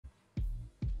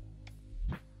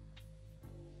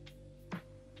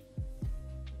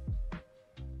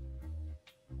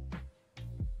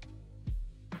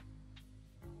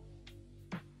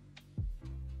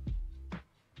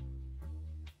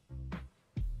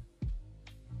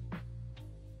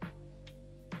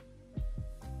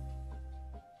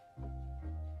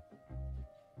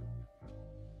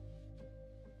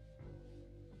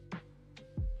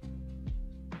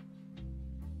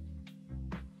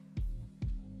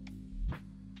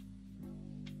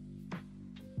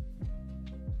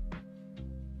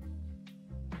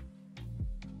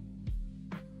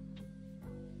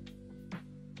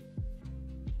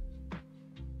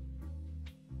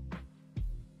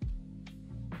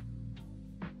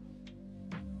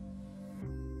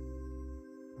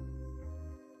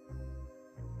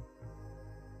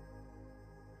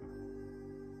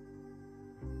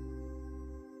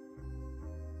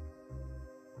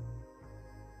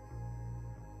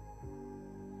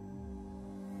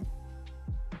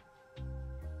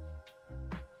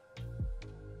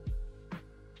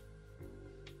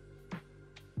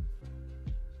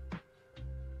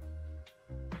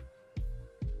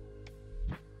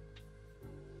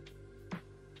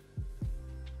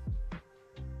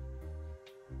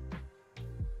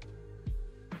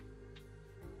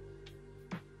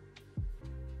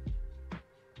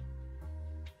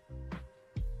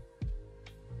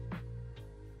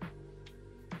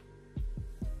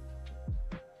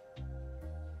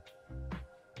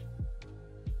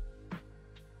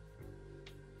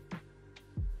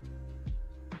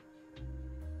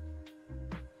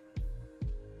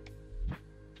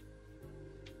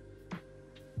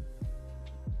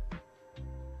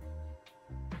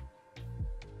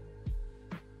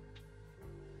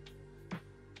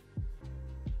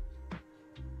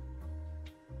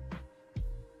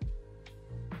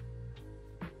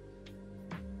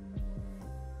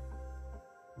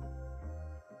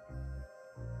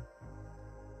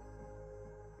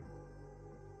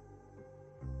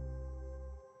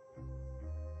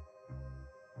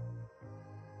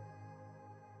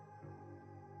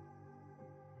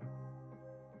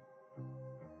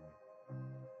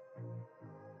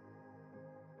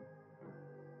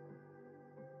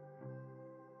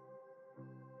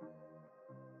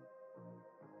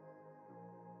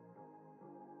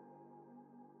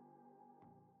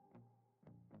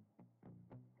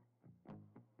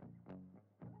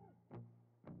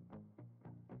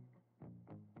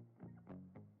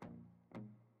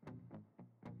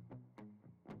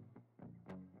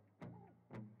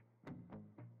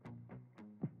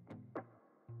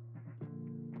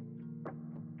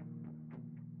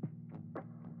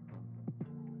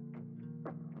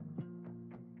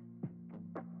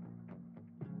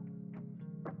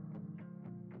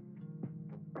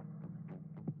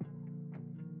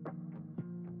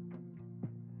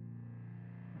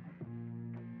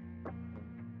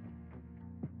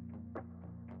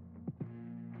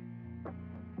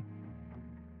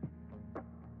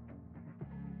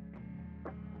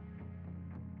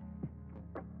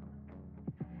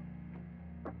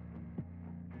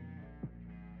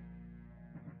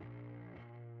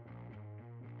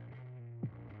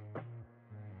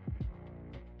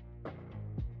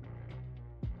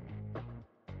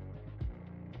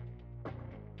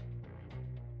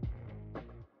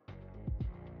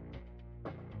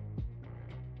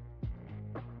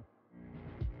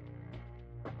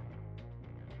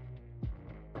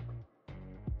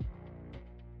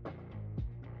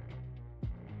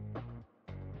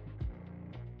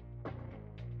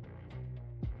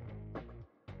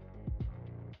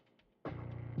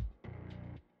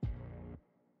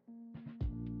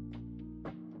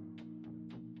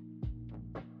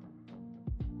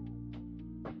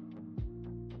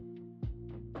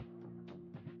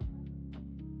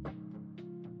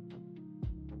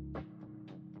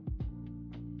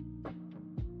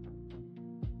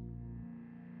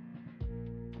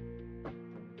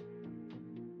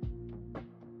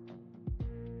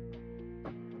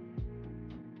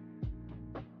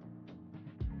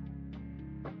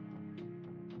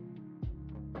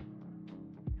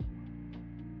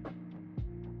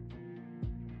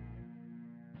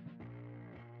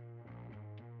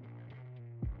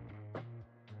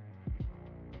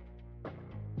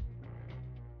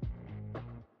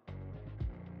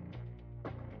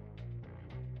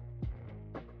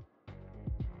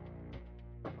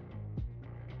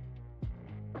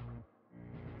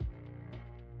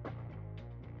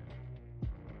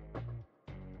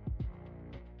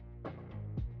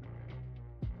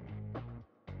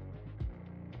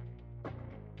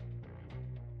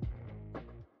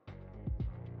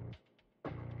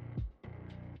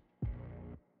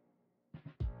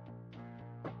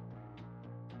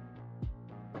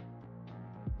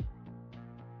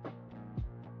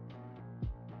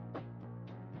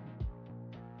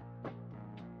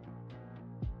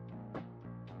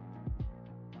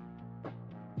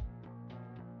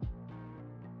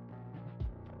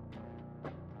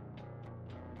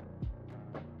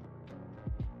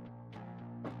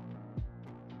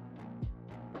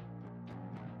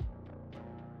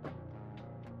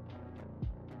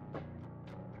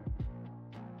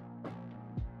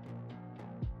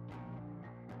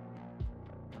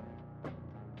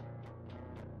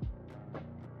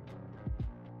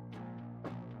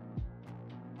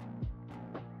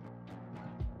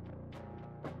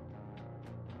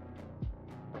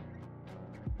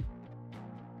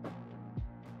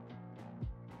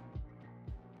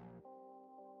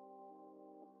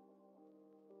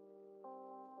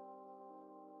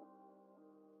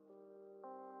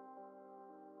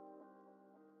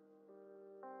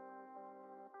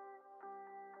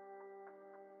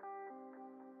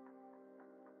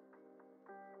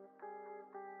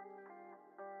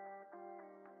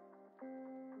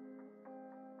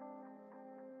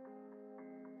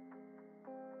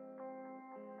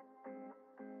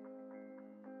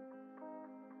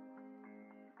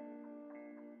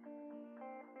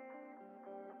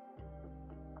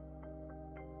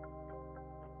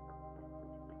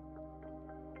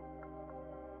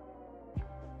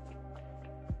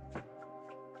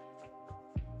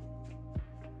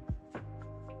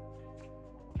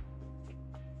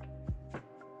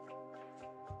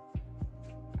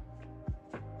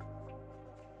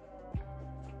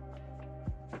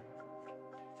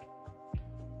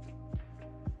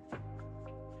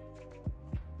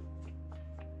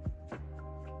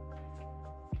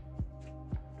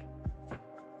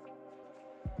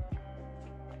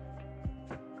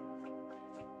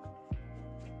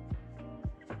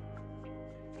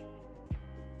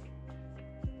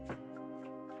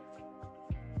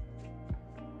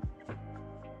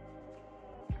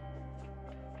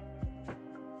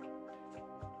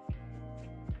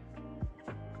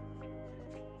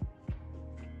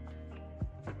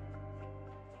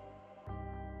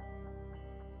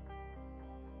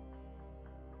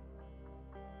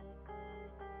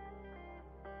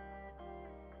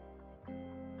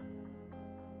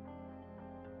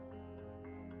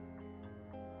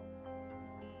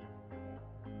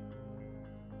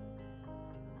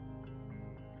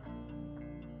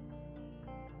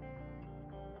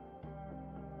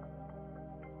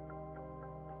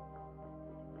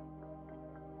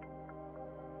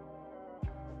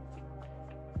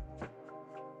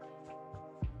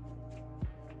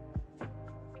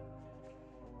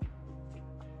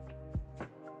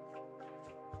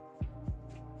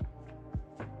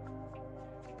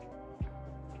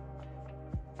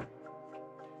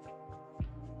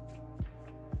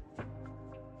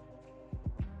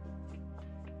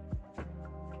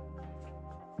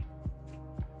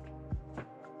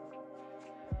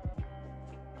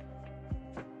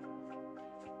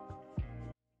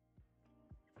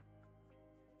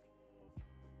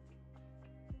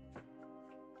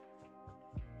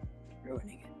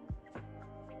ruining it.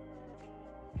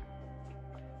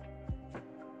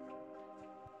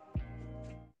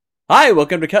 Hi,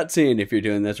 welcome to Cutscene. If you're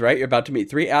doing this right, you're about to meet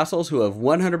three assholes who have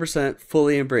 100%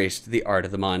 fully embraced the art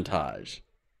of the montage.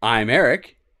 I'm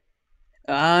Eric.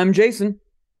 I'm Jason.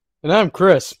 And I'm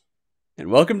Chris. And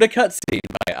welcome to Cutscene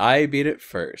by I Beat It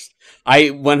First. I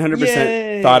 100%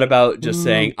 Yay! thought about just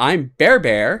saying, I'm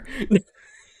Bear.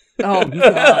 Oh,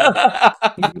 God.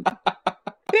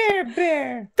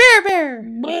 Bear.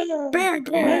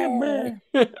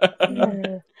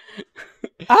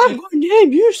 I'm going to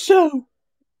name you so.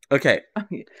 Okay,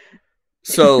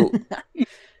 so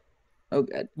Oh,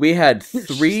 God. we had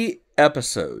 3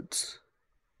 episodes.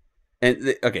 And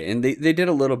they did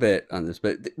a little bit on this,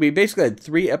 but we basically had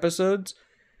 3 episodes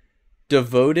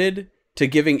devoted to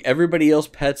giving everybody else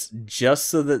pets just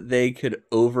so that they could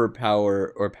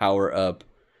overpower or power up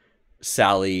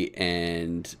Sally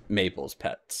and Maple's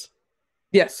pets.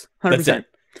 Yes, 100%. That's it.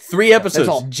 3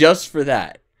 episodes just for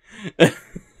that.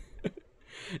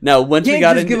 Now, once we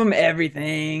got into, give them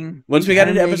everything. Once we got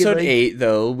into episode 8,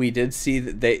 though, we did see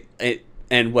that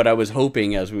and what I was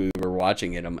hoping as we were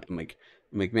watching it, I'm like,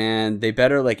 man, they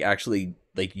better actually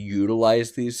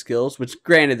utilize these skills. Which,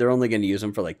 granted, they're only going to use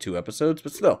them for 2 episodes,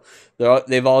 but still,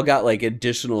 they've all got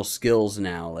additional skills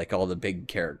now, all the big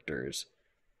characters.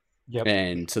 Yep.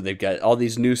 And so they've got all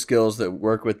these new skills that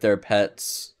work with their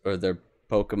pets or their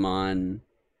Pokemon.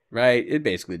 Right? It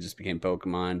basically just became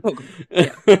Pokemon.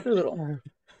 Yeah, little.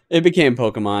 It became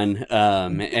Pokemon,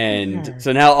 and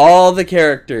so now all the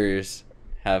characters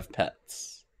have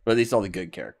pets, or at least all the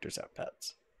good characters have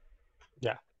pets.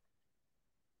 Yeah,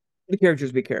 the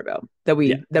characters we care about that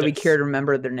we care to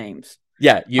remember their names.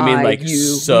 Yeah, you mean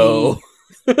so?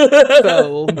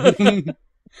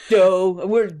 Do,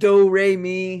 we're Do Re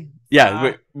Mi.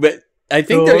 Yeah, but I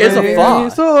think there is a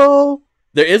fa.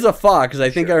 There is a fa because I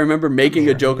think I remember making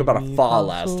a joke about a fa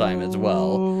last time as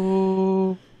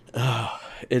well.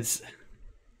 It's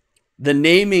the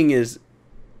naming is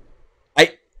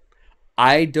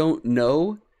I don't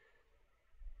know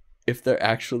if they're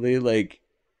actually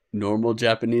normal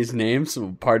Japanese names,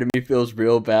 so part of me feels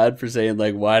real bad for saying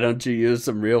why don't you use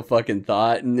some real fucking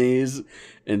thought in these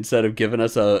instead of giving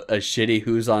us a shitty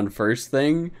who's on first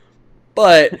thing,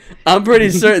 but I'm pretty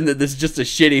certain that this is just a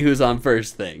shitty who's on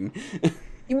first thing.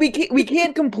 We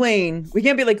can't complain. We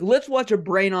can't be let's watch a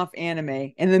brain off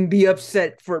anime and then be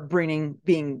upset for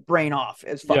being brain off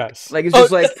as fuck. Yes. It's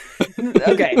just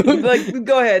okay,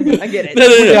 go ahead. I get it. No.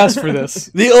 We asked for this.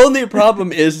 The only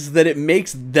problem is that it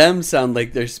makes them sound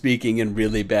like they're speaking in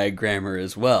really bad grammar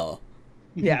as well.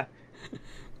 Yeah.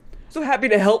 So happy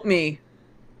to help me.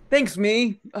 Thanks,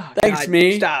 me. Oh, Thanks, God,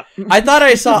 me. Stop. I thought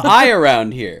I saw I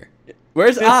around here.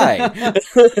 Where's I? I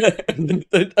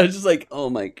was just oh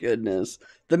my goodness.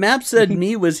 The map said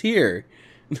me was here.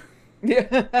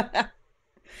 Yeah.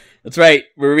 That's right.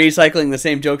 We're recycling the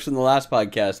same jokes from the last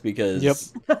podcast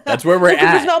because that's where we're at.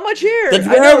 There's not much here. That's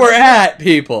where we're at,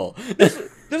 people. This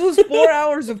was 4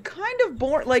 hours of kind of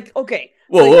boring. Okay.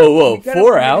 Whoa.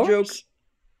 4 hours?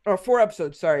 Or 4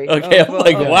 episodes, sorry. Okay,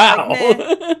 I'm wow.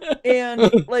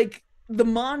 And the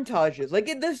montages,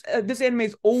 this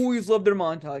anime's always loved their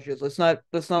montages. Let's not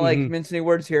mince any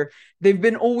words here. They've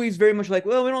been always very much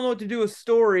well, we don't know what to do with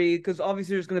story because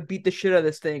obviously they're just gonna beat the shit out of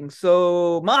this thing.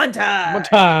 So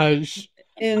montage,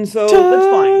 and so that's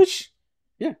fine.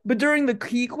 Yeah, but during the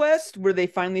key quest where they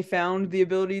finally found the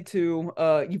ability to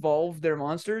evolve their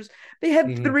monsters, they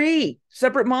had 3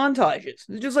 separate montages.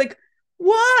 It's just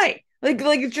why?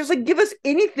 It's just give us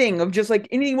anything of just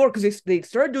anything more, because they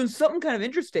started doing something kind of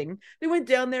interesting. They went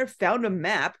down there, found a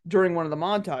map during one of the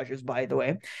montages, by the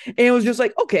way, and it was just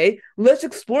okay, let's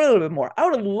explore a little bit more. I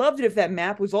would have loved it if that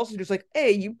map was also just hey,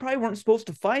 you probably weren't supposed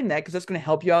to find that because that's going to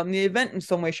help you out in the event in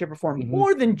some way, shape, or form,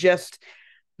 more than just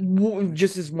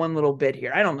this one little bit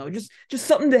here. I don't know, just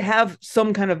something to have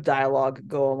some kind of dialogue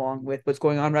go along with what's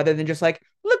going on, rather than just look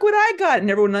what I got,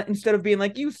 and everyone, instead of being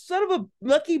you son of a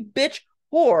lucky bitch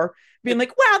whore, being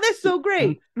wow, that's so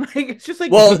great. It's just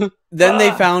well, then they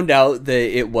found out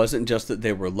that it wasn't just that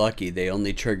they were lucky. They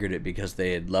only triggered it because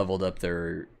they had leveled up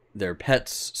their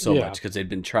pets so much because they'd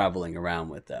been traveling around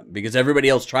with them. Because everybody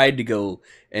else tried to go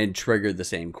and trigger the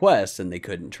same quest, and they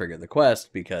couldn't trigger the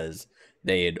quest because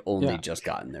they had only just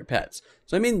gotten their pets.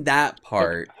 So I mean, that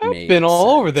part I've been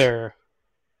all over there.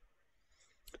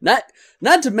 Not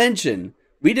to mention,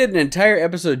 we did an entire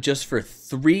episode just for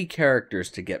 3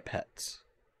 characters to get pets.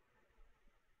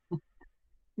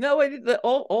 No,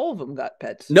 all of them got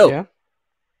pets. No,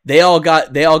 they all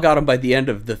got them by the end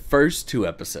of the first 2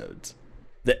 episodes.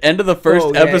 The end of the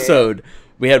first episode,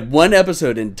 We had one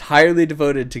episode entirely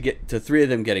devoted to 3 of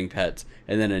them getting pets,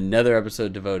 and then another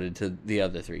episode devoted to the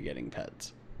other 3 getting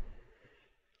pets.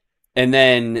 And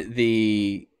then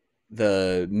the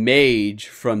mage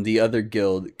from the other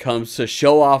guild comes to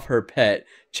show off her pet,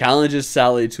 challenges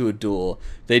Sally to a duel.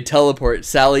 They teleport.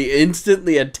 Sally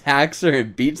instantly attacks her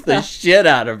and beats the shit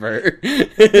out of her.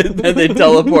 And then they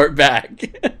teleport back.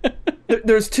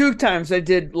 There's 2 times I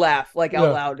did laugh like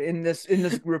out loud in this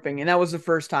grouping, and that was the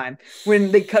first time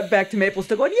when they cut back to Maple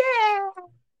still going, yeah,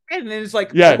 and then it's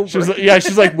like,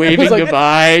 she's like waving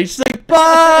goodbye. She's like,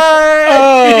 bye.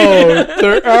 Oh,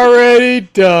 they're already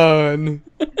done.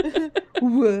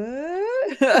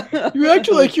 What? You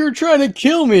acted like you were trying to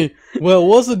kill me. Well, it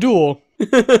was a duel.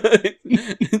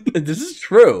 This is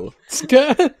true. It's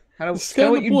kind Kind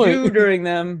of what you do during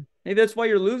them. Maybe that's why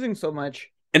you're losing so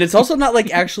much. And it's also not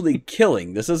like actually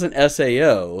killing. This isn't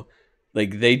SAO.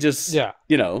 Like they just,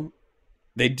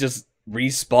 they just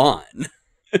respawn.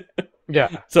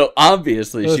 Yeah. So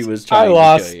obviously she was trying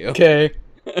to kill you. Okay.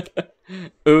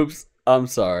 Oops. I'm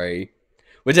sorry.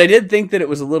 Which I did think that it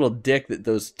was a little dick that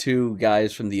those 2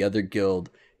 guys from the other guild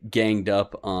ganged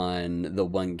up on the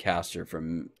one caster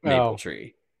from Maple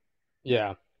Tree.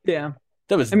 Yeah. Yeah.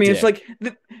 That was. It's like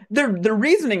their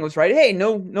reasoning was right. Hey,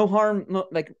 no harm.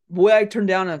 Like, boy, I turned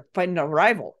down a fighting a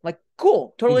rival. Like,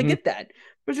 cool, totally get that.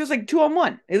 But it's just like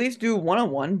 2-on-1. At least do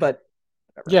 1-on-1. But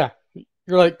whatever. Yeah,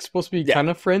 you're like supposed to be kind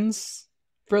of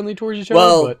friendly towards each other.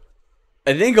 Well, but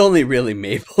I think only really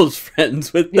Maple's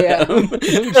friends with them. Yeah,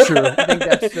 true. I think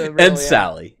that's the real,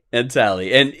 and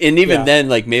Sally, and even then,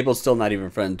 like Maple's still not even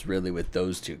friends really with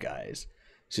those 2 guys.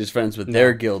 She's friends with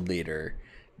their guild leader.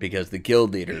 Because the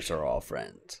guild leaders are all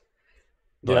friends.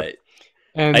 But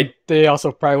and they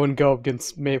also probably wouldn't go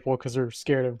against Maple because they're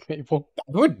scared of Maple.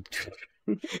 Would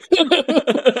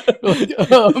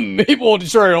Maple will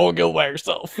destroy her whole guild by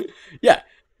herself. Yeah.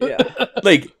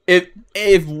 Like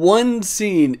if one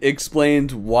scene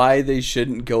explains why they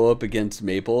shouldn't go up against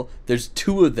Maple, there's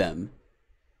 2 of them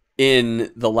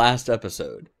in the last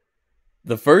episode.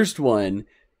 The first one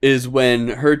is when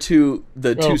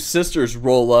the two sisters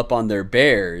roll up on their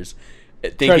bears,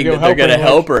 thinking that they're gonna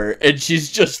help her, and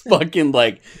she's just fucking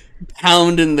like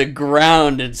pounding the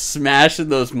ground and smashing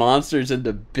those monsters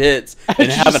into bits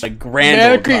and having a grand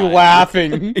old time.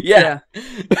 Laughing. Yeah.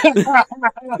 Die,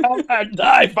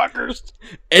 fuckers.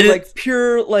 And like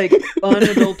pure, like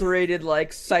unadulterated,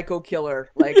 like psycho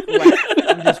killer, like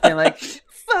I'm just being like,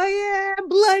 fire,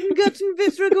 blood and guts and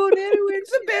viscera going everywhere. It's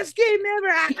the best game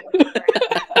ever.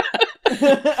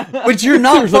 But you're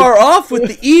not far off with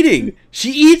the eating.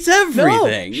 She eats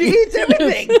everything. No, she eats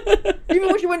everything. Even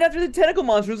when she went after the tentacle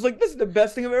monster, it was like, this is the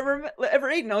best thing I've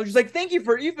ever eaten. I was just like, thank you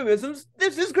for euphemisms.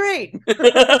 This is great.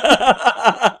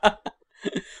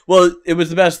 Well, it was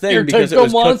the best thing because it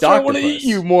was cooked octopus. I want to eat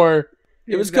you more.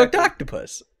 It was cooked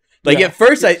octopus. Like at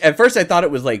first I thought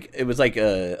it was like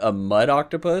a mud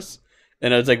octopus.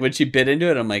 And I was like, when she bit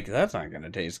into it, I'm like, that's not gonna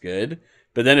taste good.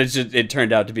 But then it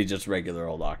turned out to be just regular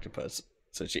old octopus.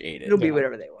 So she ate it. It'll be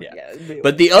whatever they want. Yeah.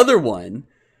 But the other one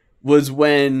was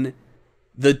when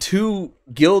the 2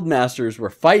 guild masters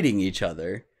were fighting each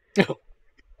other.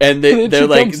 And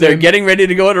they're getting ready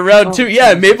to go into round 2.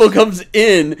 Yeah, Maple comes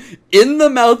in the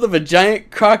mouth of a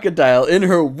giant crocodile in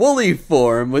her woolly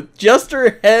form with just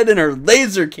her head and her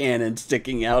laser cannon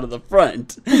sticking out of the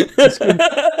front.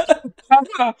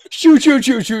 Shoot.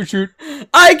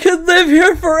 I could live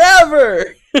here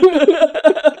forever.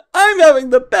 I'm having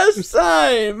the best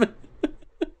time.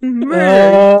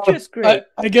 Just great.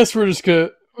 I guess we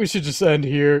should just end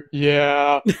here.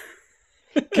 Yeah.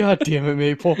 God damn it,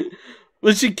 Maple.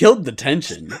 Well, she killed the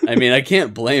tension. I mean, I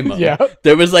can't blame them. Yeah.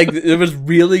 There was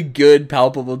really good,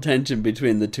 palpable tension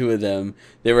between the 2 of them.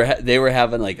 They were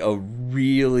having like a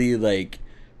really like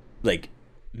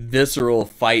visceral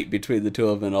fight between the 2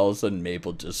 of them, and all of a sudden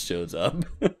Maple just shows up.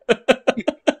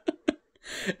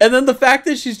 And then the fact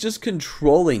that she's just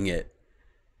controlling it.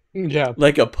 Yeah.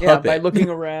 Like a puppet. Yeah, by looking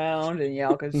around and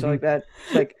stuff like that.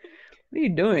 It's like, what are you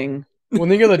doing? When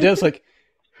they go to the desk, like,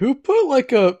 who put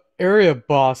like a area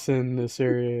boss in this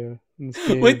area? In this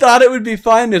game? We thought it would be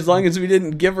fine as long as we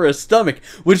didn't give her a stomach,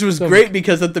 which was great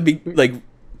because at the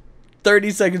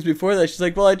 30 seconds before that, she's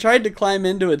like, well, I tried to climb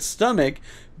into its stomach,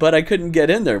 but I couldn't get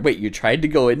in there. Wait, you tried to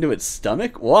go into its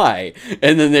stomach? Why?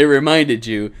 And then they reminded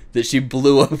you that she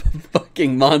blew up a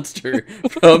fucking monster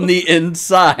from the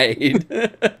inside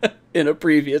in a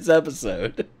previous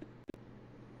episode.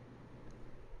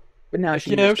 But now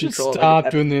she we should stop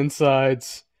doing the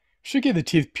insides. Should get the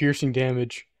teeth piercing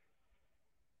damage.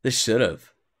 They should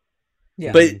have.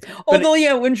 Yeah. But Although,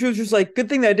 yeah, when she was just like, good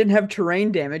thing that I didn't have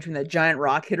terrain damage when that giant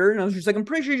rock hit her. And I was just like, I'm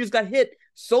pretty sure you just got hit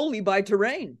solely by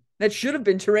terrain. That should have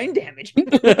been terrain damage.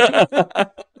 well,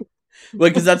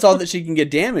 because that's all that she can get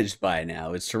damaged by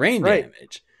now is terrain Right.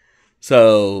 damage.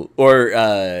 So,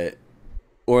 or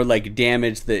like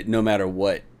damage that no matter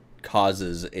what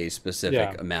causes a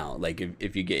specific amount. Like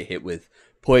if you get hit with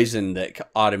poison that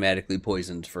automatically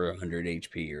poisons for 100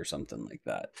 HP or something like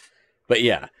that. But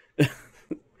yeah,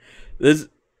 this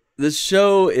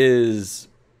show is,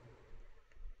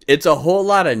 it's a whole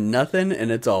lot of nothing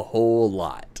and it's a whole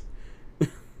lot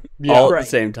all at the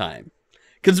same time.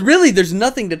 Because really, there's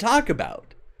nothing to talk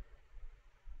about.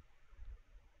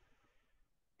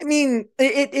 I mean,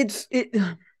 it's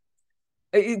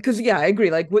because yeah, I agree.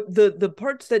 Like what the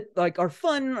parts that like are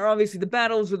fun are obviously the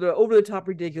battles or the over the top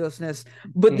ridiculousness.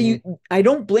 But I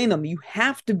don't blame them. You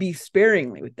have to be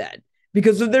sparingly with that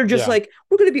because if they're just like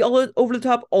we're going to be all over the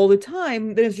top all the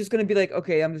time, then it's just going to be like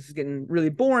okay, this is getting really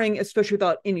boring, especially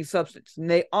without any substance. And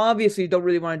they obviously don't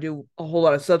really want to do a whole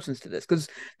lot of substance to this because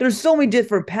there's so many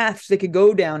different paths they could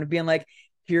go down and being like,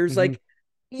 here's like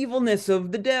evilness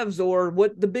of the devs or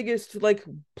what the biggest like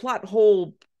plot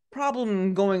hole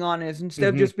problem going on is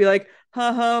instead of just be like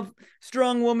haha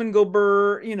strong woman go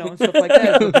burr stuff like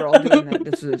that but they're all doing that.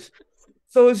 This is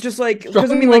so it's just like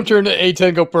because I mean like turn to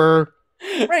A10 go burr.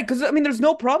 Right, because I mean there's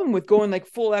no problem with going like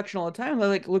full action all the time.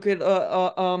 Like look at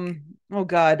oh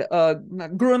god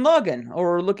Gurren Lagann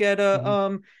or look at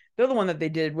the other one that they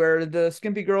did where the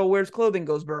skimpy girl wears clothing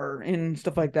goes burr and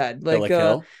stuff like that. Like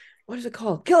Kill. What is it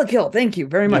called? Kill la Kill. Thank you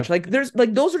very much. Like there's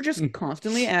like those are just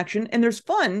constantly action and there's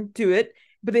fun to it,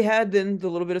 but they had then the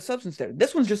little bit of substance there.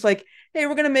 This one's just like, hey,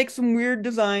 we're gonna make some weird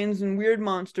designs and weird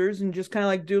monsters and just kind of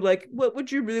like do like what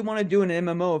would you really want to do in an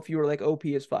MMO if you were like OP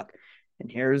as fuck? And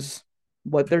here's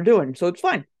what they're doing, so it's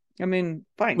fine. I mean,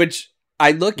 fine. Which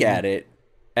I look at it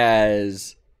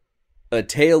as a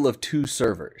tale of two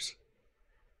servers,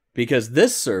 because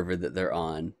this server that they're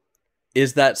on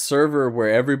is that server where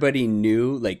everybody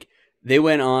knew, like they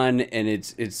went on and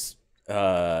it's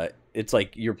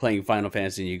like you're playing Final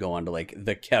Fantasy and you go on to like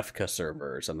the Kefka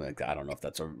server or something like that. I don't know if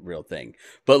that's a real thing,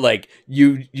 but like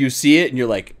you see it and you're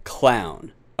like,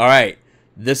 clown. All right,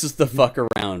 this is the fuck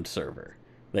around server.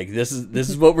 Like this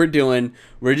is what we're doing.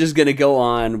 We're just gonna go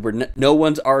on. No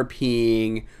one's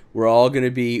RPing. We're all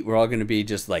gonna be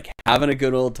just like having a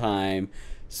good old time,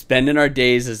 spending our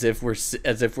days as if we're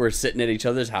sitting at each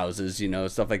other's houses,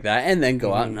 stuff like that, and then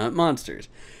go out and hunt monsters.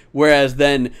 Whereas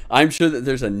then I'm sure that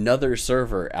there's another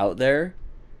server out there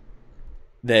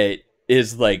that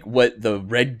is like what the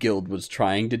Red Guild was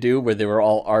trying to do, where they were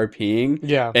all RPing.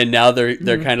 Yeah. And now they're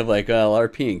kind of like, well,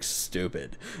 RPing's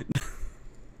stupid.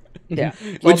 Yeah.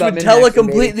 Which would tell a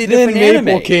completely different anime.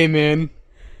 Maple came in.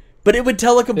 But it would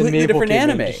tell a completely different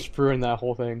anime. Just ruined that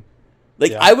whole thing.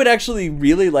 Like, I would actually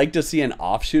really like to see an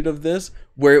offshoot of this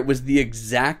where it was the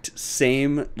exact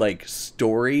same, like,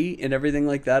 story and everything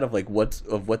like that of, like, what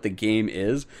the game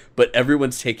is, but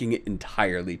everyone's taking it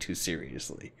entirely too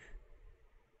seriously.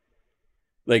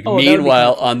 Like,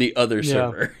 meanwhile, on the other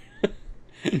server.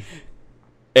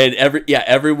 And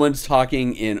everyone's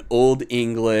talking in Old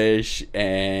English,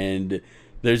 and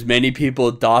there's many people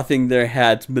doffing their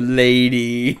hats,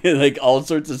 milady, like all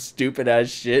sorts of stupid ass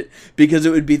shit, because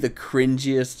it would be the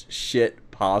cringiest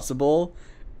shit possible,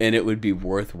 and it would be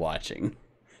worth watching.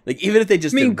 Like even if they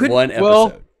just did one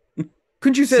episode.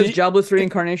 Couldn't you say it's jobless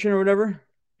reincarnation or whatever?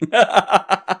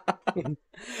 Yeah,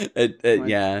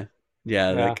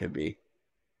 that could be.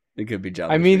 It could be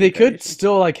jobless. I mean, they could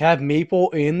still like have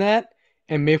Maple in that,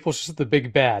 and Maple's just the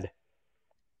big bad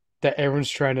that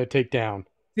everyone's trying to take down.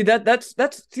 See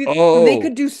they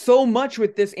could do so much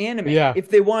with this anime if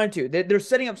they wanted to. They're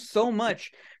setting up so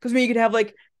much because you could have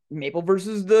like Maple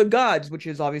versus the gods, which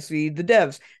is obviously the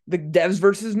devs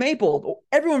versus Maple,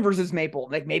 everyone versus Maple.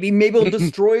 Like maybe Maple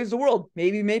destroys the world,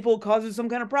 maybe Maple causes some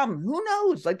kind of problem. Who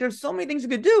knows? Like there's so many things you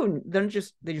could do, and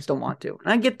they just don't want to.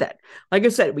 And I get that. Like I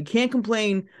said, we can't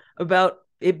complain about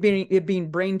it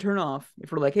being brain turn off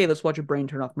if we're like, hey, let's watch a brain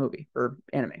turn off movie or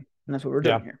anime, and that's what we're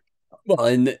doing here. Well,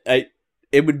 and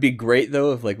it would be great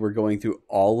though if like we're going through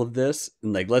all of this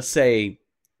and like let's say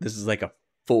this is like a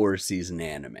 4-season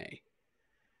anime.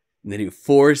 And they do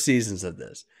 4 seasons of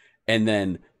this. And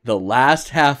then the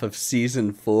last half of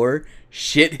season 4,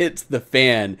 shit hits the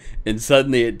fan and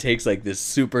suddenly it takes like this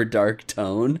super dark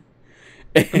tone.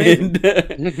 And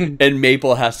and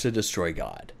Maple has to destroy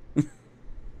God.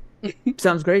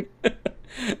 Sounds great.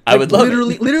 I would love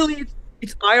literally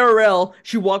it's IRL.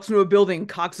 She walks into a building,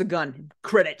 cocks a gun,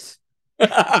 credits.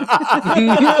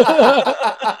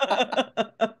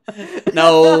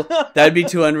 No, that'd be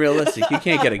too unrealistic. You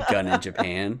can't get a gun in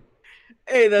Japan.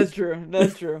 Hey, that's true.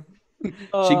 That's true.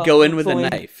 She'd go in with a only...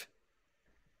 knife.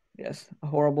 Yes, a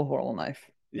horrible, horrible knife.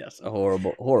 Yes, a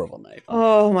horrible, horrible knife.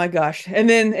 Oh my gosh! And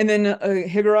then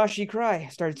Higurashi Cry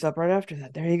starts up right after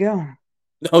that. There you go.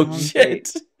 Oh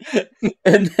shit!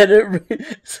 And then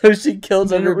so she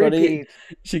kills everybody.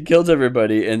 She kills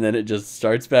everybody, and then it just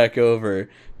starts back over.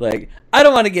 Like, I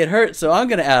don't want to get hurt, so I'm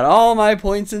gonna add all my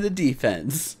points into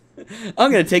defense.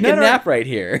 I'm gonna take a nap right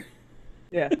here.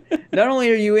 Yeah. Not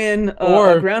only are you in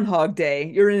a Groundhog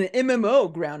Day, you're in an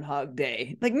MMO Groundhog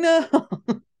Day. Like, no.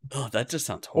 Oh, that just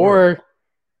sounds horrible. Or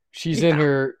she's in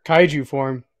her kaiju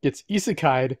form, gets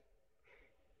isekai'd,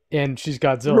 and she's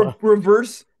Godzilla.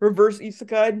 Reverse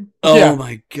isekai. Oh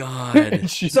my god!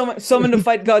 Someone to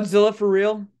fight Godzilla for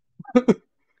real.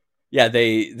 Yeah,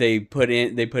 they put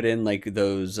in like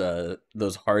those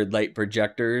hard light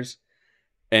projectors,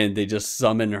 and they just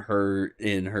summon her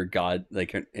in her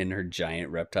in her giant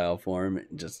reptile form,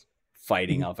 just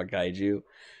fighting off a kaiju.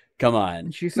 Come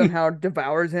on! She somehow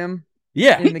devours him.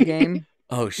 Yeah, in the game.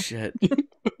 Oh shit!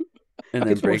 And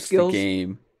then breaks the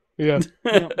game. Yeah.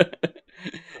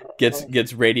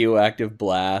 Gets radioactive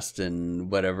blast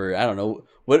and whatever. I don't know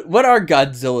what are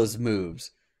Godzilla's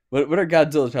moves. What are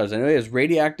Godzilla's powers? I know he has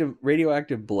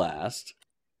radioactive blast.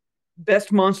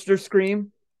 Best monster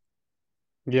scream.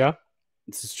 Yeah,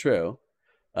 this is true.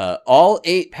 All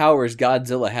 8 powers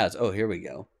Godzilla has. Oh, here we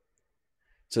go.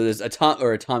 So there's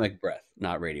atomic breath,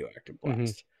 not radioactive blast.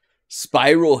 Mm-hmm.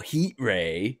 Spiral heat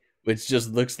ray, which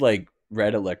just looks like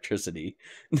red electricity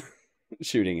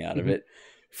shooting out of it.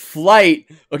 Flight.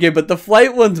 Okay, but the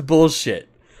flight one's bullshit.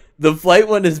 The flight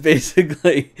one is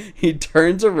basically he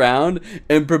turns around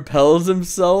and propels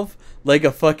himself like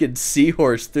a fucking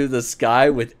seahorse through the sky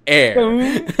with air.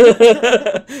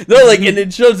 No, like, and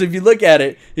it shows, if you look at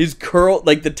it, he's curled,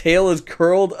 like the tail is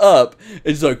curled up.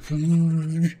 It's like,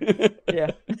 yeah.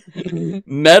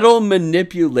 Metal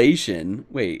manipulation.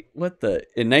 Wait, what the?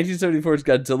 In 1974's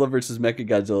Godzilla vs.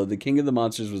 Mechagodzilla, the king of the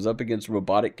monsters was up against a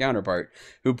robotic counterpart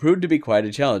who proved to be quite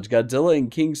a challenge. Godzilla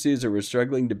and King Caesar were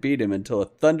struggling to beat him until a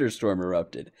thunderstorm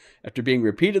erupted. After being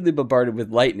repeatedly bombarded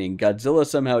with lightning, Godzilla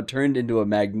somehow turned into a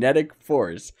magnetic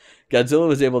force. Godzilla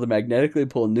was able to magnetically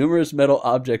pull numerous metal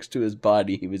objects to his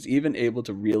body. He was even able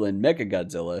to reel in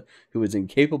Mechagodzilla, who was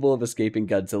incapable of escaping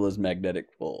Godzilla's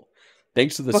magnetic pull.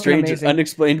 Thanks to the strange and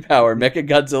unexplained power,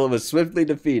 Mechagodzilla was swiftly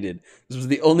defeated. This was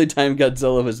the only time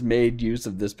Godzilla was made use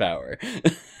of this power.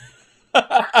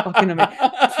 Fucking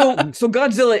amazing. So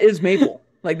Godzilla is Maple.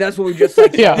 Like, that's what we just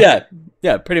said.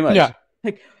 Yeah, pretty much. Yeah.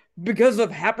 Like, because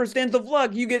of happenstance of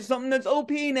luck, you get something that's OP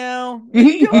now.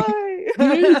 Enjoy!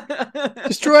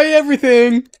 Destroy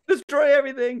everything. Destroy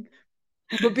everything.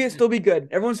 But still be good.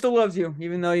 Everyone still loves you,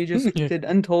 even though you just did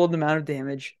untold amount of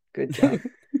damage. Good job.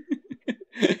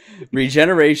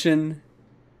 Regeneration,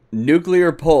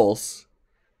 nuclear pulse,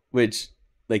 which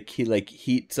he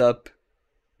heats up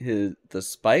the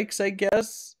spikes, I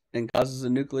guess, and causes a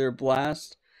nuclear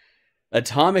blast.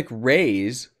 Atomic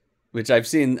rays, which I've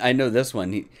seen. I know this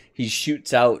one. He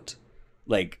shoots out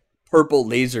like purple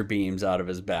laser beams out of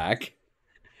his back.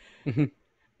 And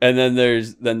then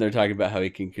they're talking about how he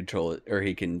can control it, or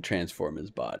he can transform his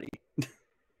body.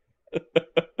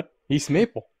 He's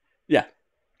Maple. Yeah.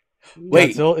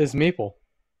 Wait, Godzilla is Maple.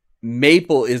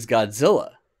 Maple is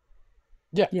Godzilla.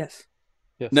 Yeah. Yes.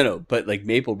 No, but like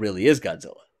Maple really is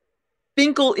Godzilla.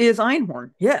 Finkel is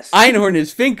Einhorn. Yes. Einhorn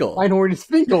is Finkel. Einhorn is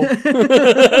Finkel.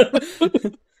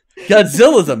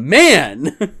 Godzilla's a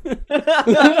man.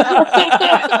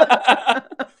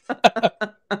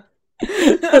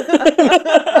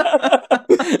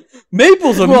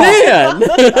 Maple's a man.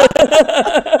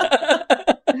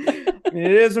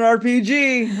 It is an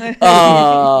RPG.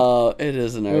 Oh, it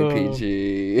is an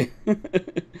RPG.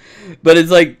 But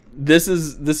it's like this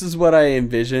is what I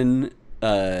envision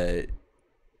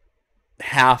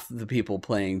half the people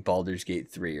playing Baldur's Gate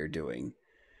 3 are doing.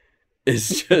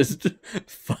 Is just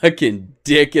fucking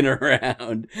dicking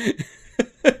around.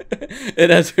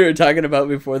 And as we were talking about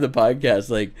before the podcast,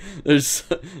 like, there's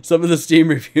some of the Steam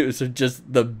reviews are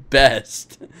just the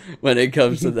best when it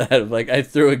comes to that. Like, I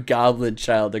threw a goblin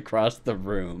child across the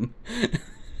room.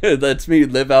 It lets me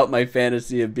live out my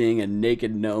fantasy of being a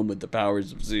naked gnome with the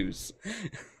powers of Zeus.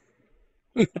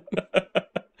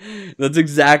 That's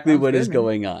exactly what is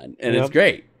going on. And it's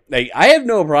great. Like, I have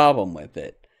no problem with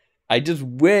it. I just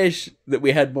wish that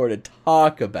we had more to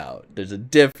talk about. There's a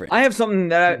difference. I have something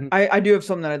that I do have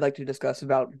something that I'd like to discuss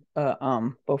about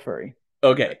BOFURI.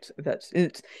 Okay.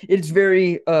 It's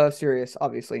very serious,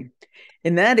 obviously.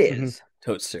 And that is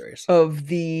Totes serious. of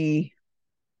the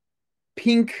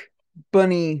pink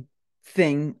bunny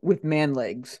thing with man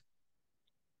legs.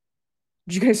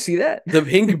 Did you guys see that? The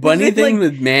pink bunny thing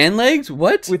with man legs?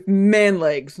 What? With man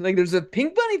legs. Like there's a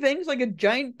pink bunny thing. It's like a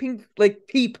giant pink like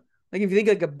peep. Like if you think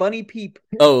like a bunny peep.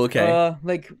 Oh, okay.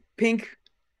 Like pink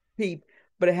peep,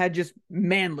 but it had just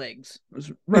man legs. It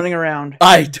was running around.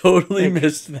 I totally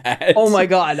missed that. Oh my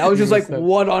god. I was just like,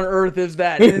 what on earth is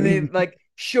that? And then they like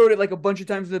showed it like a bunch of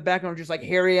times in the background, just like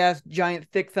hairy ass giant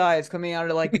thick thighs coming out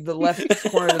of like the left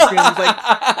corner of the screen. I was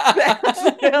like,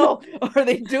 what the hell are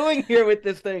they doing here with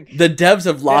this thing? The devs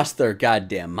have lost their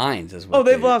goddamn minds as well.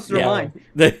 They've lost their mind.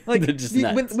 They're just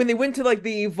nuts. When they went to like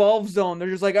the evolve zone,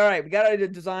 they're just like, all right, we gotta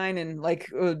design and like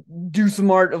do some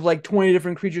art of like 20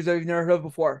 different creatures that we've never heard of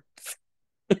before.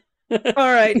 All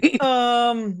right.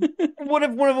 What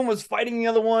if one of them was fighting the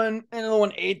other one and the other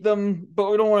one ate them, but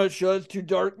we don't want to show it's too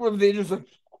dark? What if they just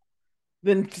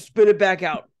then spit it back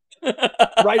out?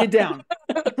 Write it down.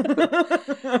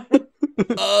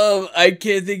 I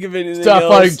can't think of anything Stop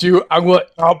else. fighting, Jew.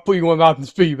 I'll put you in my mouth and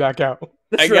spit you back out.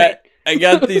 That's right. I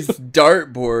got this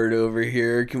dartboard over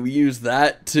here. Can we use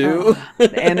that too?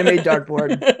 The anime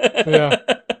dartboard. Yeah.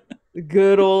 The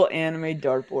good old anime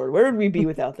dartboard. Where would we be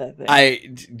without that thing?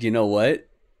 You know what?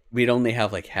 We'd only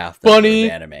have like half the Bunny,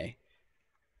 number of anime.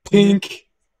 Pink,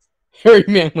 hairy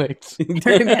man legs.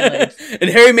 Hairy man legs. And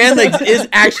hairy man legs is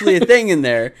actually a thing in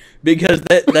there because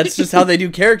that's just how they do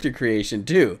character creation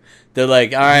too. They're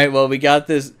like, all right, well, we got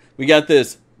this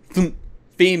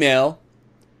female,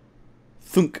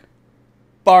 thunk,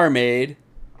 barmaid,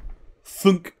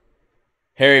 thunk,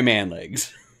 hairy man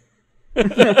legs.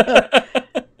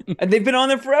 And they've been on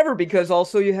there forever because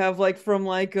also you have like from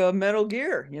like Metal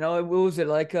Gear, you know, what was it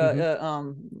like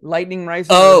Lightning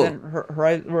Rising or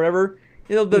whatever.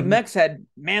 You know, the mechs had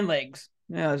man legs.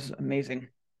 Yeah, it was amazing.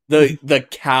 The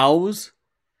cows,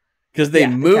 because they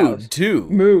mooed too.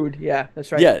 Mooed, yeah,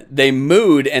 that's right. Yeah, they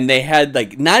mooed and they had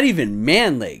like not even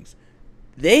man legs.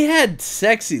 They had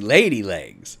sexy lady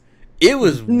legs. It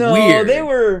was weird. they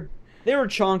were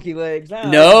chonky legs. I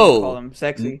no, call them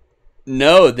sexy.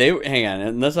 No, they were. Hang on,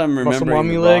 unless I'm remembering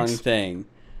the wrong thing.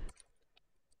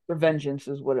 Revengeance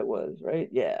is what it was, right?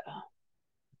 Yeah.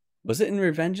 Was it in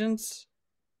Revengeance?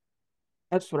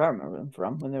 That's what I remember them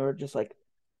from when they were just like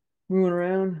moving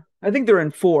around. I think they're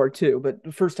in 4 too, but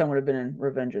the first time would have been in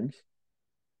Revengeance.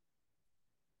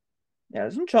 Yeah,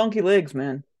 some chonky legs,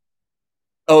 man.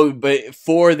 Oh, but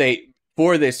 4 they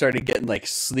started getting like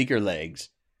sleeker legs.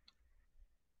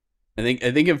 I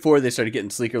think in 4 they started getting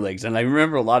sleeker legs, and I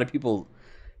remember a lot of people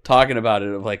talking about it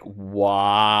of like,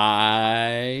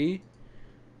 why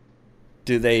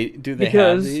do they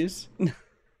have these?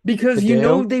 Because you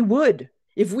know they would.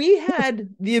 If we had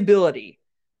the ability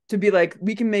to be like,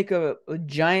 we can make a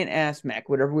giant ass mech,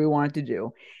 whatever we wanted to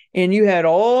do, and you had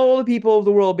all the people of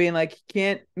the world being like,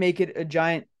 can't make it a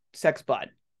giant sex bot,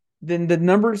 then the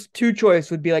number 2 choice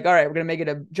would be like, all right, we're gonna make it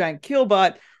a giant kill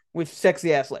bot with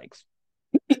sexy ass legs.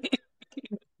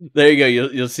 There you go.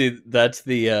 You'll see that's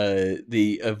the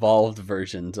evolved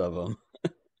versions of them.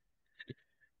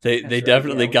 They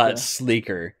definitely got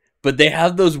sleeker, but they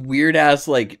have those weird ass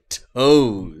like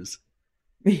toes.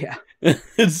 Yeah.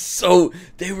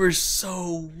 They were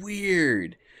so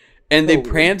weird. And they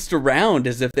pranced around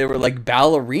as if they were like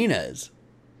ballerinas.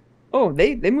 Oh,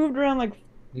 they moved around like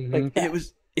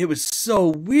that. It was so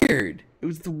weird. It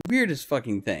was the weirdest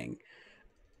fucking thing.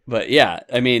 But yeah,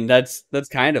 I mean that's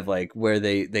kind of like where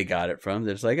they got it from.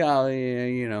 There's like, oh yeah,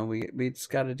 you know, we just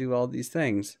got to do all these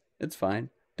things. It's fine.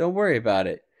 Don't worry about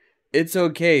it. It's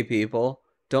okay, people.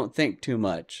 Don't think too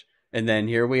much. And then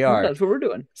here we are. That's what we're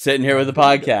doing. Sitting here with a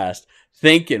podcast,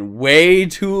 thinking way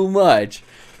too much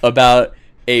about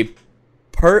a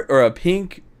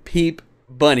pink peep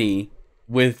bunny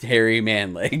with hairy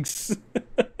man legs.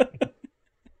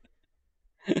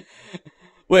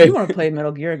 Wait, you want to play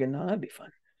Metal Gear again? No, that'd be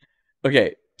fun.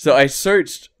 Okay, so I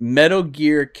searched Metal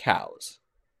Gear cows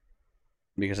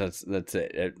because that's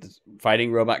it. It's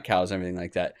fighting robot cows, everything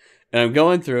like that. And I'm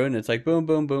going through, and it's like boom,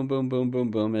 boom, boom, boom, boom,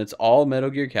 boom, boom, and it's all Metal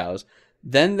Gear cows.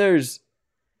 Then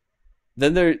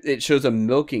it shows a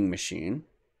milking machine.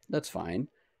 That's fine.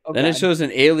 Oh, then it shows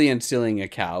an alien stealing a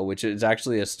cow, which is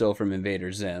actually a still from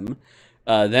Invader Zim.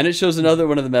 Then it shows another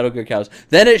one of the Metal Gear cows.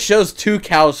 Then it shows 2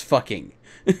 cows fucking.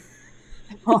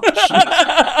 Oh,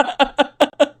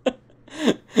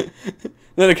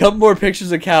 then a couple more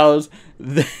pictures of cows.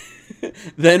 Then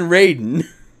Raiden.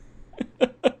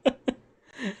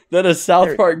 Then a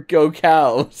South Park Go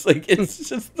Cows. Like it's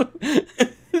just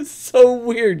it's so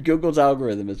weird. Google's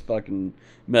algorithm is fucking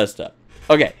messed up.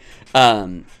 Okay.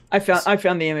 I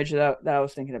found the image that I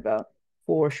was thinking about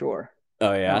for sure. Oh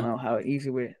I don't yeah. know how easy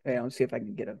we. Wait, let's see if I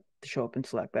can get it to show up in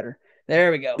Slack better.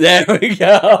 There we go. There we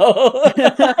go.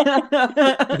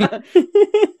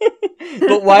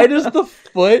 But why does the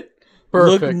foot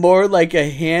look Perfect. more like a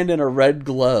hand in a red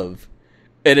glove?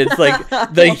 And it's like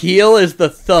the heel is the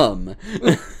thumb.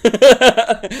 And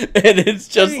it's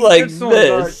just like That's so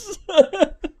this.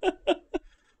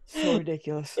 So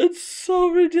ridiculous. It's so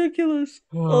ridiculous.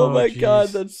 Oh my god,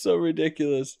 jeez. that's so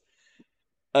ridiculous.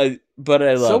 But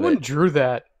I love Someone it. drew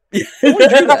that. Someone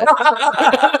drew that.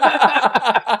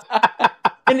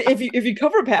 And if you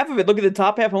cover up half of it, look at the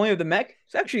top half only of the mech.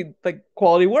 It's actually like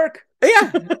quality work. Yeah.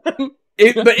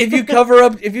 But if you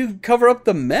cover up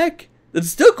the mech, it's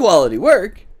still quality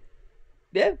work.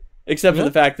 Yeah. Except for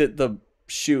the fact that the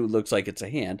shoe looks like it's a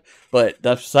hand. But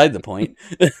that's beside the point.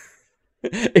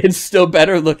 It's still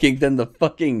better looking than the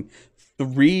fucking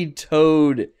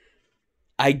 3-toed.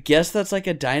 I guess that's like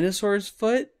a dinosaur's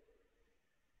foot.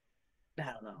 I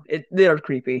don't know. They're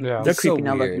creepy. Yeah. They're It's so creepy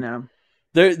now weird. looking at them.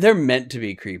 They're meant to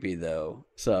be creepy though.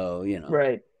 So,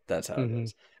 Right. that's how it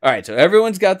is. All right, so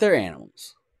everyone's got their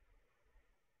animals.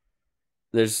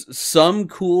 There's some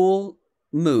cool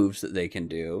moves that they can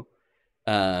do.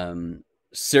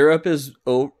 Syrup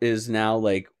is now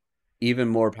like even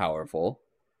more powerful,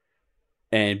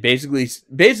 and basically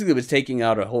was taking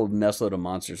out a whole messload of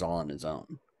monsters all on his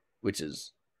own, which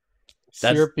is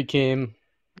Syrup became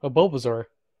a Bulbasaur.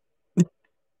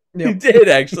 He did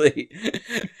actually,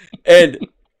 and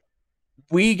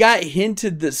we got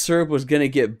hinted that Syrup was gonna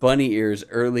get bunny ears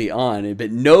early on,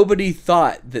 but nobody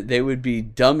thought that they would be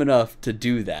dumb enough to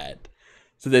do that.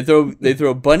 So they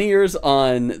throw bunny ears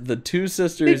on the two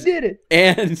sisters They did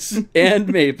it. and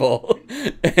Maple,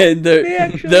 and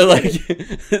they're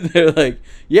like,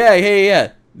 yeah, hey,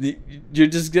 yeah, you're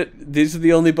just these are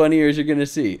the only bunny ears you're gonna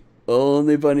see.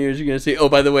 Only bunny ears you're gonna see. Oh,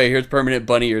 by the way, here's permanent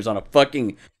bunny ears on a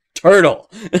fucking turtle.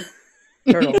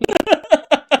 Turtle.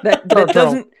 that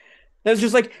doesn't. That's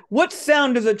just like, what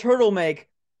sound does a turtle make?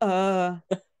 Turtle.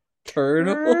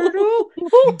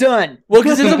 Done. Well,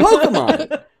 because it's a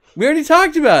Pokemon. We already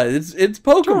talked about it. It's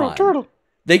Pokemon. Turtle.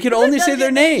 They can only say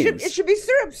their names. It should be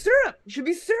Syrup. It should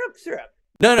be Syrup.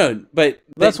 No, but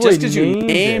That's just what because he named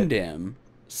named it. him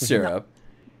Syrup,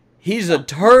 he's a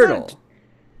turtle.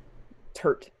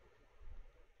 Turtle.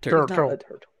 Turtle. Not a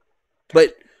turtle.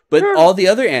 But Turtle. all the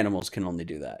other animals can only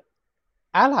do that.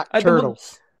 I like I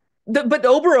turtles. But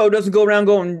Obero doesn't go around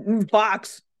going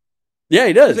fox. Yeah,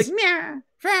 he does. He's like meow.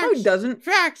 No, he doesn't.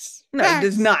 Facts. No, he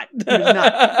does not. He does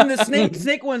not. And the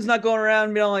snake one's not going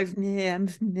around being like, yeah, I'm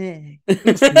a snake.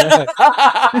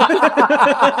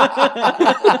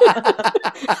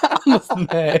 I'm a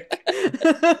snake.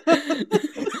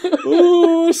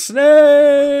 Ooh,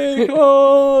 snake!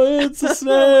 Oh, it's a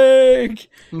snake!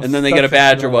 And then they get a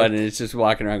badger one, and it's just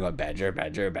walking around going, badger,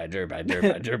 badger, badger, badger,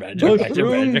 badger, badger, badger,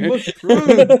 badger.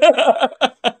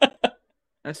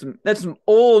 That's some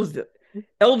old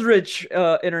Eldritch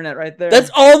internet right there. That's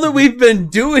all that we've been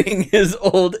doing is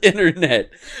old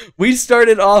internet. We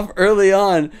started off early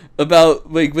on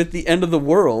about like with the end of the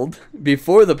world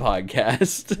before the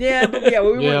podcast. Yeah,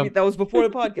 that was before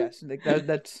the podcast. Like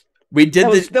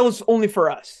that was only for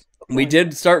us. We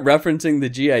did start referencing the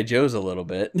G.I. Joes a little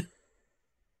bit.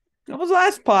 That was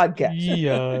last podcast.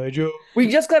 Yeah, Joe. We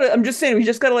just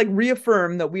gotta like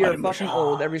reaffirm that we are fucking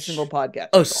old every single podcast.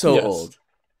 Oh, so Yes. old.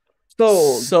 So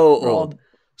old. So old.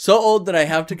 So old that I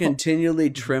have to continually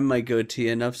trim my goatee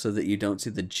enough so that you don't see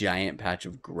the giant patch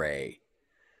of gray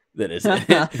that is in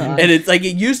it. And it's like,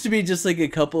 it used to be just like a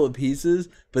couple of pieces,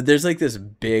 but there's like this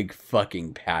big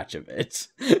fucking patch of it.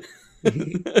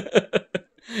 And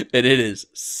it is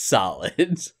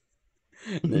solid.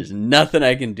 There's nothing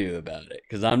I can do about it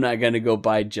because I'm not going to go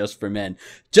buy Just for Men.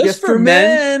 Just for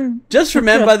Men. Just for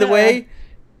Men, by the way,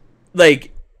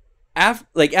 like as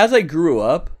I grew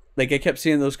up, like I kept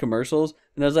seeing those commercials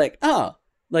and I was like, oh,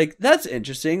 like that's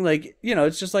interesting. Like, you know,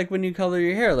 it's just like when you color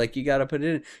your hair, like you got to put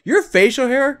it in. Your facial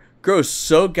hair grows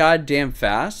so goddamn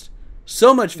fast,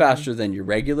 so much faster than your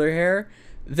regular hair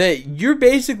that you're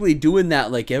basically doing that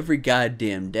like every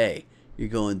goddamn day. You're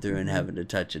going through and having to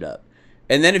touch it up.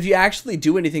 And then if you actually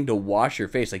do anything to wash your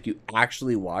face, like you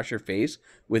actually wash your face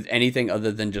with anything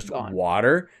other than just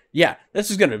water, yeah,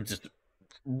 this is going to just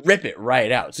rip it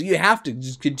right out. So you have to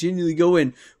just continually go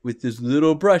in with this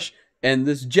little brush and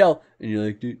this gel, and you're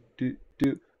like,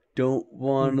 don't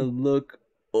want to look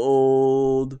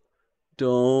old.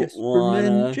 Don't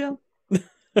want to.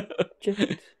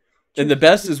 And the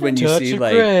best is when you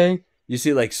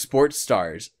see like sports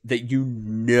stars that you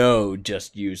know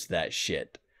just use that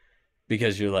shit.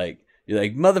 Because you're like,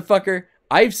 motherfucker,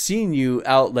 I've seen you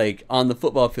out like on the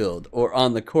football field or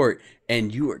on the court,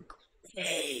 and you are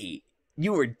hey,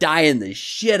 you were dyeing the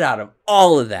shit out of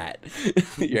all of that.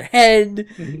 Your head,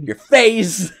 your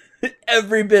face,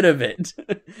 every bit of it.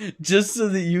 Just so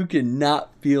that you can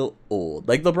not feel old.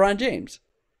 Like LeBron James.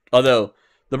 Although,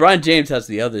 LeBron James has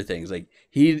the other things. Like,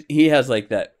 he has, like,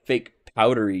 that fake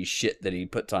powdery shit that he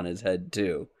puts on his head,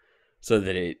 too. So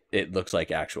that it looks like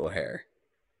actual hair.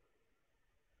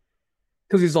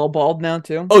 Because he's all bald now,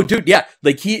 too? Oh, dude, yeah.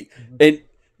 Like, and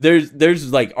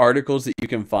there's like articles that you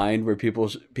can find where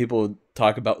people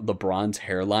talk about LeBron's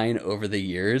hairline over the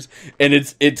years, and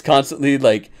it's constantly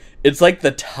like, it's like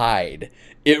the tide.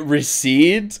 It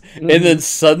recedes and then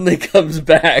suddenly comes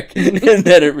back, and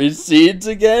then it recedes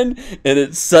again, and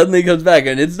it suddenly comes back,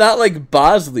 and it's not like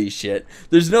Bosley shit.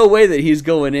 There's no way that he's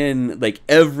going in like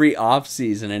every off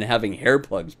season and having hair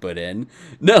plugs put in.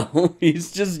 No,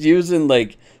 he's just using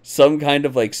like some kind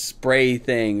of like spray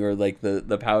thing or like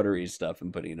the powdery stuff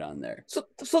and putting it on there. So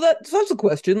that's the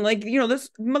question. Like, this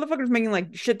motherfucker's making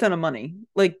like shit ton of money.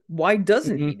 Like, why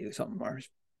doesn't he do something more?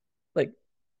 Like,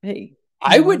 hey,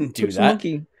 I wouldn't do that.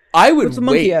 I would put some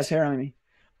monkey ass hair on me.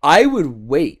 I would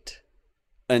wait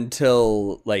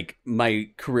until like my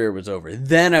career was over.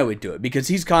 Then I would do it, because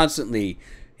he's constantly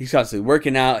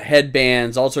working out,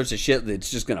 headbands, all sorts of shit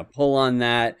that's just gonna pull on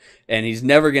that, and he's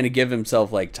never gonna give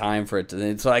himself like time for it to.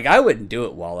 It's like, I wouldn't do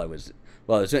it while I was.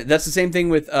 That's the same thing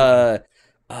with what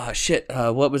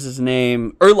was his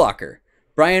name? Urlacher.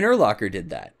 Brian Urlacher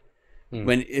did that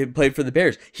when he played for the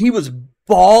Bears. He was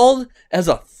bald as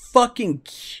a fucking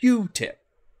Q-tip.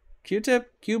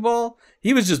 Cue ball.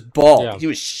 He was just bald. Yeah. He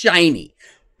was shiny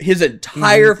his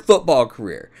entire football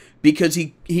career, because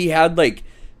he had like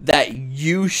that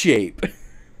U shape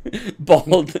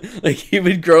bald. Like, he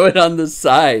would grow it on the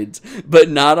sides but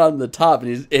not on the top,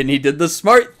 and he did the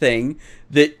smart thing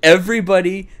that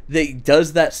everybody that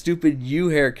does that stupid U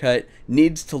haircut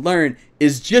needs to learn,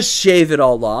 is just shave it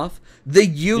all off. The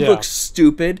U looks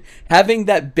stupid. Having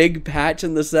that big patch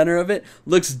in the center of it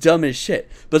looks dumb as shit.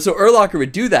 But so Urlacher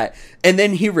would do that, and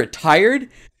then he retired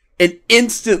and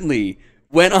instantly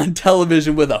went on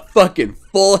television with a fucking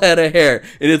full head of hair.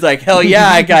 And it's like, hell yeah,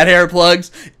 I got hair plugs.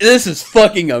 This is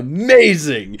fucking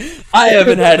amazing. I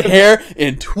haven't had hair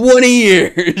in 20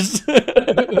 years.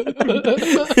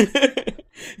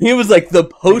 He was like the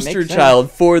poster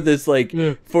child for this, like,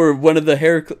 for one of the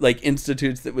hair like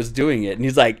institutes that was doing it. And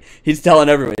he's telling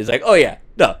everybody, he's like, oh yeah,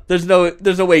 no, there's no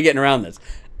way getting around this.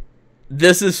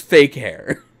 This is fake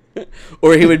hair.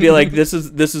 Or he would be like, this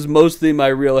is mostly my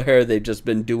real hair. They've just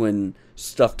been doing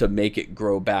stuff to make it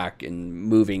grow back and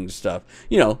moving stuff,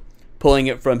 pulling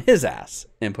it from his ass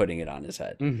and putting it on his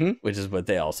head, which is what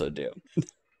they also do.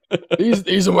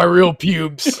 These are my real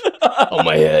pubes on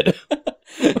my head.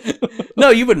 No,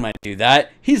 you wouldn't want to do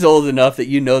that. He's old enough that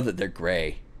you know that they're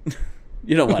gray.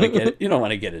 You don't want to get it. You don't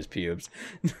want to get his pubes.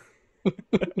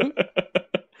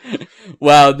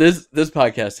 Wow, this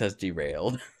podcast has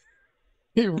derailed.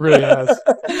 It really has.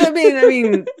 I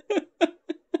mean,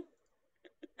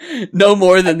 no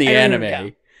more than the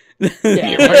anime. Yeah,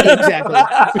 exactly.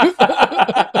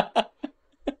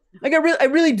 Like, I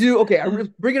really do. Okay,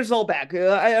 bringing us all back.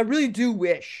 I really do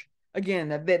wish, again,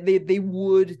 that they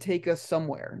would take us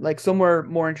somewhere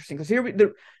more interesting. Because here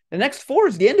the next 4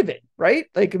 is the end of it, right?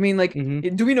 Like, I mean, like,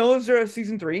 do we know, is there a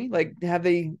season 3? Like, have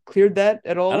they cleared that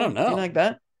at all? I don't know. Anything like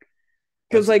that?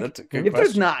 Because like, if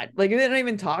there's not, like, they're not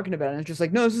even talking about it. It's just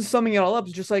like, no, this is summing it all up.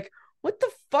 It's just like, what the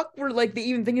fuck were like they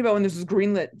even thinking about when this was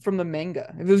greenlit from the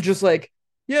manga? If it was just like,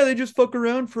 yeah, they just fuck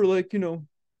around for like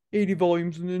 80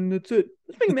 volumes and then that's it.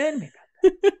 Let's make an anime.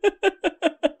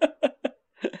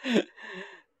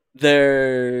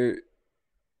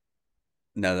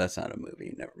 No, that's not a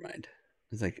movie. Never mind.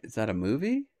 It's like, is that a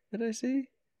movie that I see?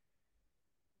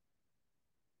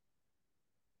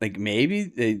 Like,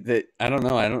 maybe I don't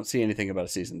know. I don't see anything about a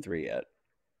season 3 yet.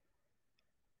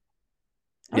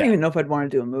 I don't even know if I'd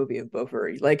want to do a movie of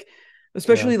BOFURI. Like,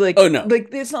 especially like, oh no, like,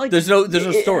 it's not like there's no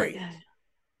story.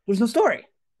 There's no story.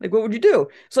 Like, what would you do?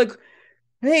 It's like,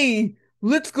 hey,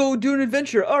 let's go do an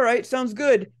adventure. All right, sounds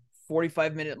good.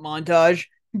 45-minute montage.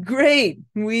 Great.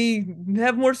 We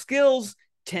have more skills.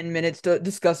 10 minutes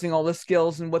discussing all the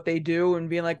skills and what they do and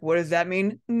being like, what does that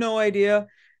mean? No idea.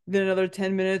 Then another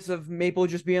 10 minutes of Maple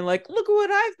just being like, look at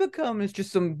what I've become. It's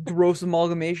just some gross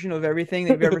amalgamation of everything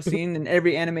they've ever seen in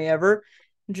every anime ever.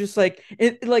 Just like,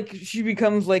 it, like, she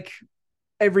becomes like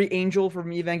every angel from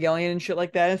Evangelion and shit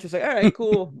like that. It's just like, all right,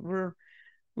 cool.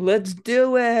 Let's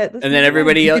do it. And then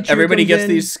everybody gets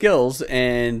these skills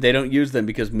and they don't use them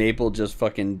because Maple just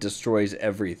fucking destroys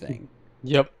everything.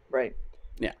 Yep. Right.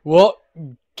 Yeah. Well,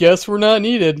 guess we're not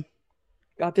needed.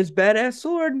 Got this badass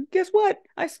sword. Guess what?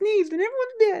 I sneezed and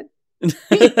everyone's dead.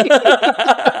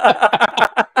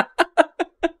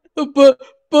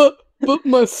 But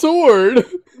my sword.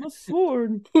 My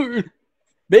sword.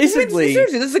 Basically,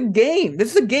 Seriously, this is a game.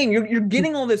 This is a game. You're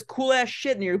getting all this cool ass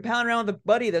shit, and you're pounding around with a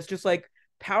buddy that's just like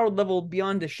power level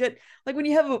beyond the shit. Like when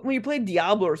you play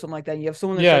Diablo or something like that, and you have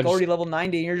someone that's already level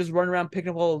 90, and you're just running around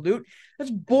picking up all the loot.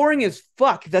 That's boring as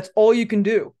fuck. That's all you can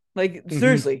do. Like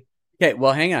seriously. Okay,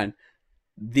 well, hang on.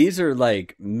 These are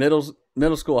like middle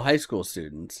school, high school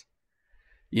students.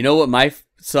 You know what my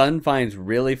son finds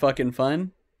really fucking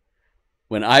fun?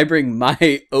 When I bring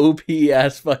my OP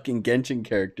ass fucking Genshin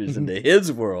characters into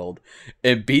his world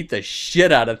and beat the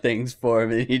shit out of things for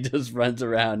him, and he just runs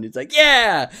around. He's like,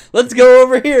 "Yeah, let's go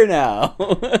over here now."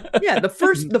 Yeah,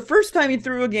 the first time you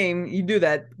threw a game, you do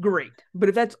that, great. But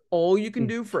if that's all you can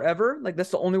do forever, like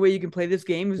that's the only way you can play this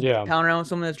game is pound around with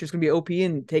someone that's just gonna be OP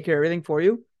and take care of everything for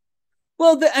you.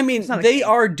 Well, they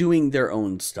are doing their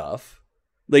own stuff.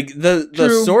 Like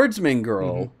the swordsman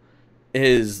girl.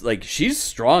 Is like, she's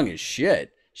strong as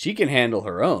shit. She can handle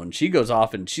her own. She goes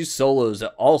off and she solos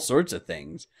all sorts of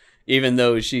things, even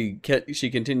though she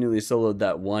continually soloed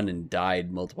that one and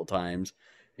died multiple times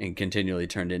and continually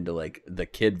turned into like the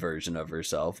kid version of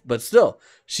herself. But still,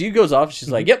 she goes off. She's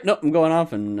like, "Yep, nope, I'm going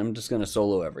off and I'm just gonna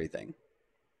solo everything."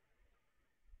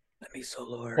 Let me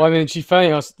solo her. Well, I mean, she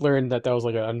finally learned that was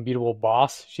like an unbeatable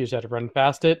boss. She just had to run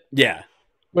past it. Yeah.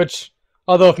 Which,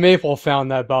 although if Maple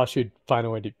found that boss, she'd find a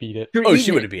way to beat it.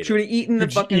 She would have beat it. She would have eaten the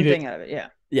fucking thing out of it. Yeah.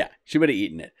 Yeah, she would have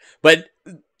eaten it. But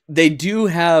they do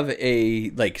have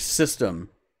a like system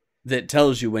that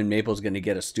tells you when Maple's going to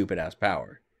get a stupid ass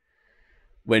power.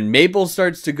 When Maple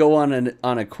starts to go on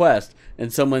a quest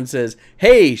and someone says,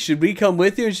 "Hey, should we come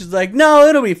with you?" and she's like, "No,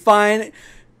 it'll be fine.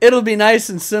 It'll be nice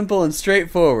and simple and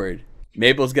straightforward."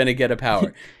 Maple's going to get a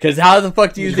power. Because how the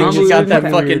fuck do you think she got that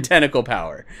fucking tentacle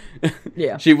power?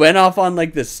 Yeah. She went off on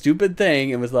like this stupid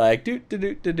thing and was like,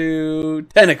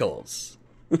 tentacles.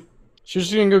 She's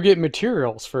just going to go get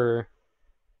materials for...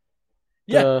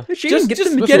 Yeah, she just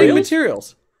getting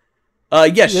materials.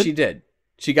 Yes, she did.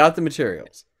 She got the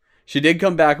materials. She did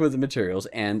come back with the materials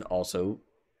and also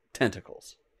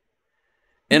tentacles.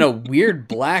 And a weird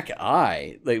black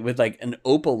eye, like with like an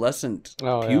opalescent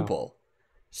pupil. Yeah.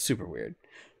 Super weird.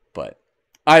 But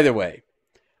either way,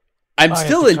 I'm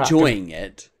still enjoying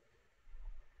it.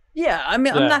 Yeah, I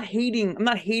mean, I'm not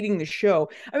hating the show.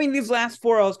 I mean, these last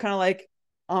 4 I was kind of like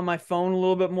on my phone a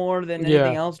little bit more than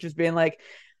anything else, just being like,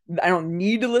 I don't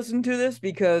need to listen to this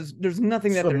because there's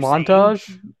nothing that they're montage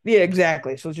saying. Yeah,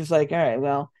 exactly. So it's just like, all right,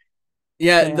 well,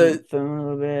 the phone a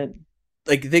little bit.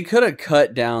 Like they could have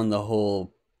cut down the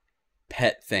whole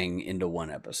pet thing into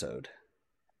one episode,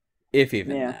 if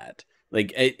even that.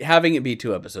 Like having it be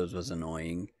 2 episodes was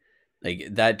annoying. Like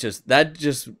that just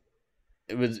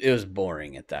it was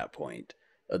boring at that point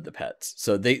of the pets.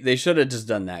 So they should have just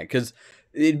done that, because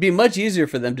it'd be much easier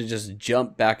for them to just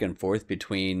jump back and forth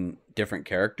between different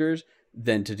characters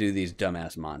than to do these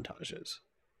dumbass montages.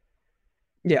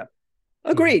 Yeah.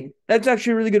 Agreed. That's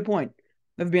actually a really good point.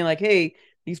 Of being like, hey,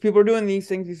 these people are doing these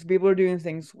things, these people are doing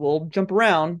things. We'll jump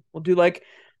around. We'll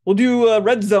do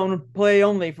red zone play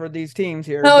only for these teams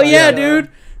here. Oh yeah, dude!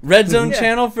 Red zone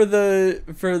channel for the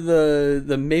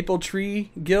Maple Tree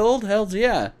Guild. Hell's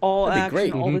yeah! All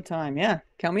action, all the time. Yeah,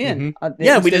 count me in.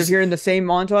 We just hearing the same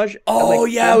montage. Oh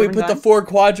yeah, we put the 4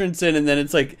 quadrants in, and then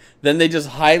it's like they just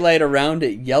highlight around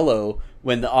it yellow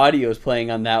when the audio is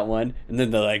playing on that one, and then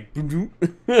they're like, we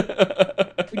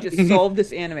just solved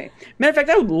this anime. Matter of fact,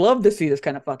 I would love to see this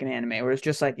kind of fucking anime where it's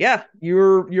just like, yeah,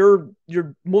 you're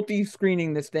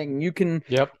multi-screening this thing. You can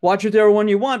watch whichever one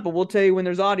you want, but we'll tell you when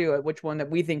there's audio at which one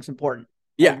that we think's important.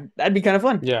 Yeah, that'd be kind of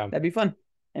fun. Yeah, that'd be fun.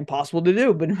 Impossible to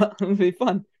do, but it'd be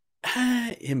fun.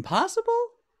 Impossible?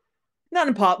 Not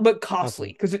impossible, but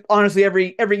costly. Because honestly,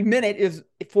 every minute is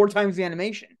 4 times the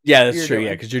animation. Yeah, that's true.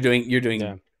 Yeah, because you're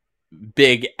doing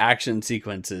big action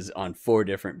sequences on 4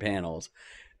 different panels.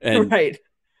 And right.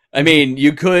 I mean,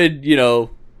 you could,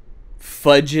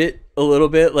 fudge it a little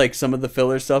bit, like some of the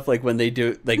filler stuff, like when they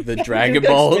do like the Dragon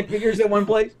Ball stick figures at one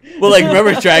place. Well, like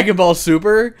remember Dragon Ball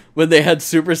Super when they had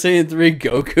Super Saiyan 3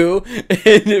 Goku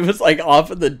and it was like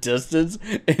off in the distance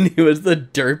and he was the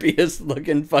derpiest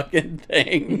looking fucking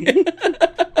thing.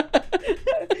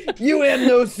 You have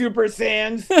no Super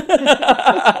Saiyans.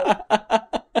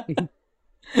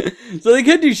 So they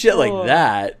could do shit like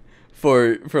that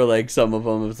for like some of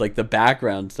them. It was like the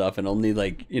background stuff and only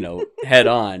like, head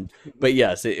on. But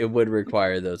yes, it would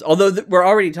require those. Although we're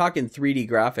already talking 3D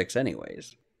graphics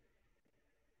anyways.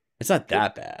 It's not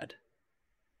that bad.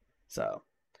 So,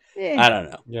 I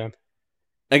don't know. Yeah.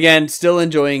 Again, still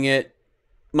enjoying it.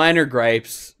 Minor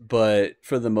gripes, but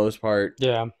for the most part,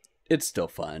 it's still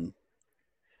fun.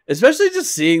 Especially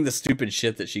just seeing the stupid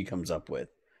shit that she comes up with,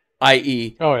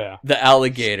 i.e., Oh yeah, the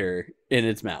alligator in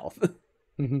its mouth.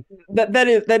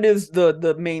 That is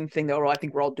the main thing that I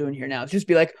think we're all doing here now. It's just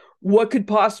be like, what could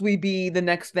possibly be the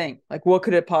next thing? Like, what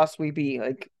could it possibly be?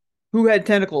 Like, who had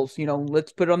tentacles?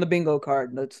 Let's put it on the bingo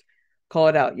card. Let's call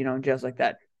it out. Just like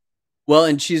that. Well,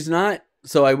 and she's not.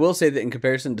 So I will say that in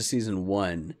comparison to season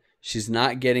 1, she's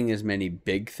not getting as many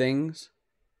big things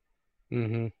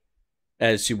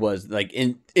as she was. Like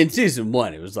in season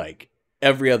 1, it was like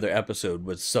every other episode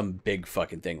was some big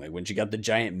fucking thing. Like when she got the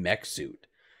giant mech suit,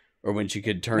 or when she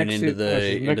could turn into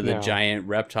the giant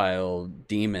reptile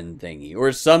demon thingy,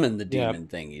 or summon the demon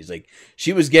thingies. Like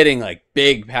she was getting like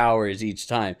big powers each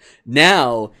time.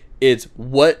 Now it's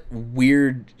what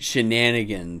weird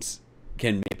shenanigans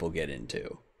can Maple get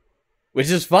into,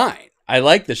 which is fine. I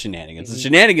like the shenanigans. The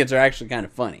shenanigans are actually kind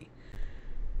of funny.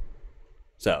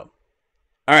 So,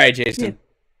 all right, Jason.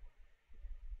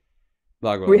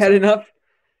 We had enough.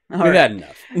 We've had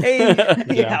enough. Hey, all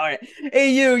right.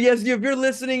 Hey, yes, if you're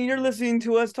listening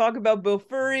to us talk about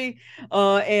BOFURI,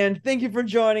 and thank you for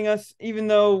joining us. Even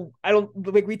though I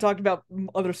don't like, we talked about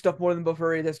other stuff more than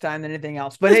BOFURI this time than anything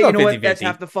else. But hey, you know what? That's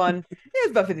half the fun. Yeah,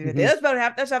 it's about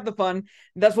 50-50. That's half the fun.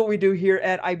 That's what we do here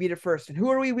at I Beat It First. And who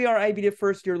are we? We are I Beat It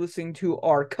First. You're listening to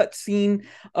our cutscene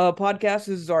podcast.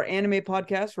 This is our anime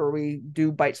podcast where we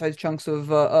do bite-sized chunks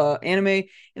of anime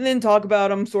and then talk about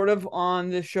them sort of on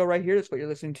this show right here. That's what you're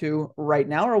listening to right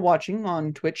now or watching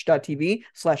on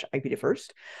twitch.tv/ibeatitfirst.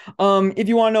 If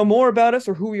you want to know more about us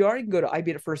or who we are, you can go to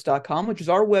ibeatitfirst.com, which is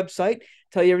our website.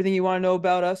 Tell you everything you want to know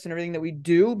about us and everything that we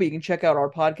do, but you can check out our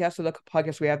podcast or the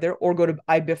podcast we have there, or go to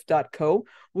ibif.co,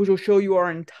 which will show you our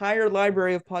entire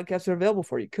library of podcasts that are available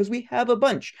for you, because we have a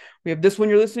bunch. We have this one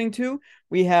you're listening to.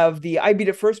 We have the I Beat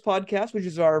It First podcast, which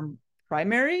is our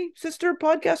primary sister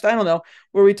podcast, I don't know,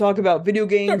 where we talk about video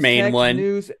games, our main tech, one.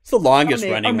 news. It's the longest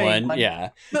running one.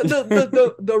 Yeah.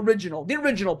 The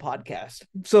original podcast.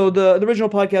 So the original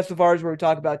podcast of ours where we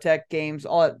talk about tech, games,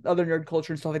 all that other nerd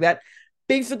culture and stuff like that.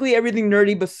 Basically everything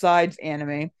nerdy besides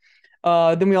anime.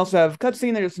 Then we also have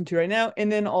Cutscene that you're listening to right now,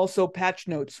 and then also Patch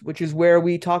Notes, which is where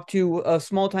we talk to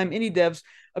small-time indie devs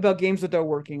about games that they're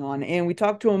working on, and we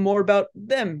talk to them more about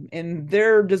them and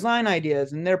their design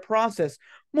ideas and their process,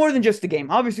 more than just the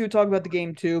game. Obviously, we talk about the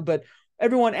game too, but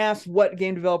everyone asks what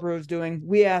game developer is doing.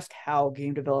 We ask how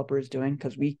game developer is doing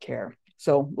because we care.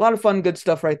 So a lot of fun, good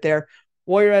stuff right there.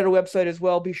 While you're at our website as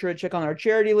well, be sure to check on our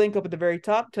charity link up at the very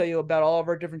top, tell you about all of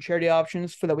our different charity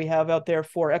options that we have out there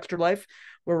for Extra Life,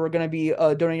 where we're going to be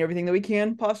donating everything that we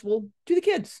can possible to the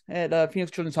kids at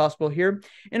Phoenix Children's Hospital here.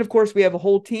 And of course, we have a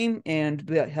whole team, and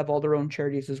they have all their own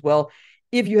charities as well.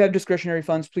 If you have discretionary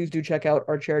funds, please do check out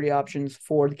our charity options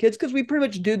for the kids, because we pretty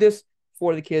much do this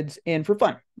for the kids and for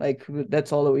fun. Like,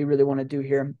 that's all that we really want to do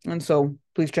here. And so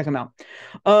please check them out.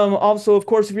 Also, of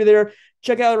course, if you're there,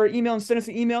 check out our email and send us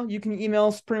an email. You can email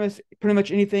us pretty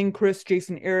much anything. Chris,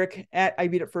 Jason, Eric at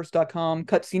ibeatitfirst.com,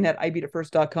 cutscene at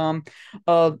ibeatitfirst.com.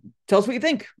 Tell us what you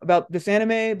think about this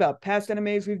anime, about past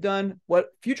animes we've done,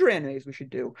 what future animes we should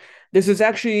do. This is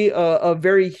actually a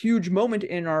very huge moment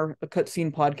in our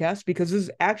cutscene podcast, because this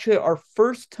is actually our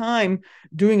first time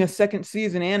doing a second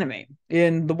season anime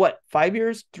in the 5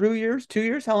 years, 3 years, 2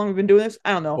 years? How long have we been doing this?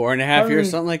 I don't know. 4.5 years,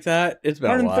 something like that. It's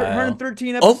been a while.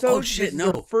 113 episodes. Oh shit,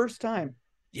 no. The first time.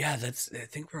 Yeah, I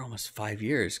think we're almost 5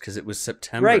 years, because it was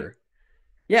September. Right.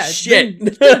 Yeah, shit.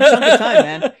 It's been a chunk of time,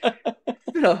 man.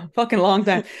 It's been a fucking long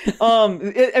time. This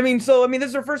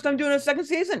is our first time doing a second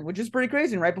season, which is pretty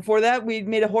crazy. And right before that, we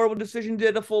made a horrible decision,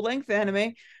 did a full length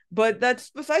anime, but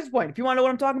that's besides the point. If you want to know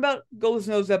what I'm talking about, go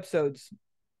listen to those episodes.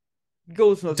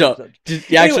 Just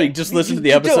listen to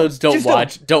the episodes. Don't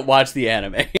watch the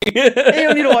anime. You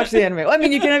don't need to watch the anime. I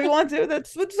mean, you can if you want to.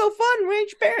 That's what's so fun. We're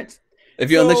each parents.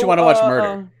 Unless you want to watch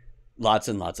murder, lots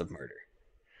and lots of murder.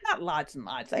 Not lots and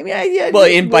lots. I mean,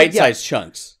 in bite-sized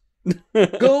chunks.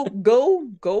 go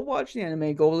watch the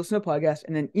anime. Go listen to a podcast,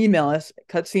 and then email us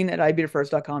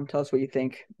cutscene@ibeatitfirst.com. Tell us what you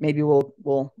think. Maybe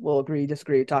we'll agree,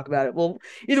 disagree, talk about it.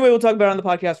 Either way, we'll talk about it on the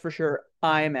podcast for sure,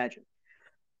 I imagine.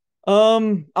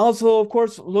 Also, of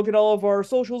course, look at all of our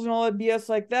socials and all that BS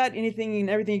like that. Anything and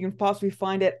everything you can possibly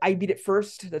find at I Beat It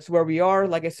First. That's where we are.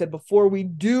 Like I said before, we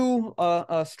do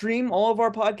stream all of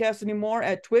our podcasts anymore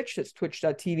at Twitch. It's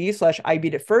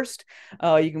twitch.tv/ibeatitfirst.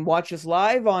 You can watch us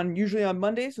live usually on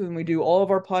Mondays when we do all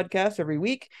of our podcasts every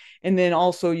week. And then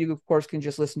also you, of course, can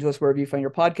just listen to us wherever you find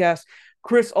your podcast.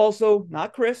 Chris also,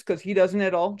 not Chris, because he doesn't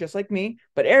at all, just like me,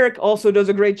 but Eric also does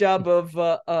a great job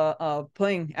of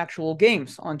playing actual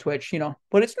games on Twitch,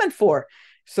 what it's meant for.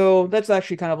 So that's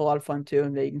actually kind of a lot of fun too,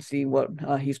 and they can see what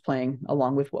he's playing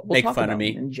along with what we'll Make talk fun of about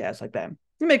me. and jazz like that.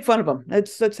 You make fun of him.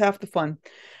 That's half the fun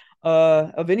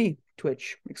of any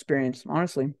Twitch experience,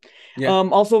 honestly. Yeah.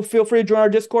 Also feel free to join our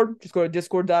Discord. Just go to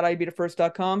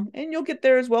discord.ibetafirst.com and you'll get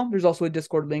there as well. There's also a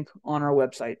Discord link on our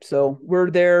website. So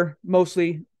we're there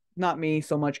mostly, not me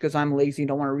so much because I'm lazy and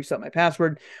don't want to reset my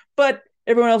password, but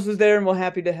everyone else is there and we're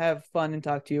happy to have fun and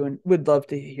talk to you and would love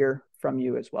to hear from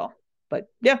you as well. But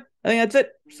yeah, I think that's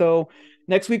it. So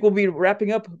next week we'll be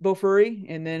wrapping up BOFURI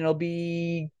and then it'll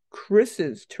be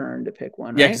Chris's turn to pick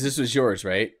one, Yeah, right? because this was yours,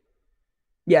 right?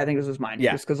 Yeah, I think this was mine.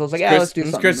 Yeah. Just because I was like, Chris, let's do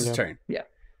it's something. Chris's turn. Yeah.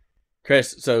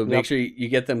 Chris, so make Yep. sure you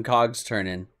get them cogs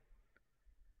turning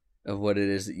of what it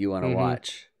is that you want to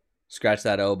watch. Scratch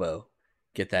that elbow.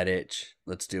 Get that itch.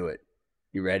 Let's do it.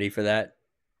 You ready for that?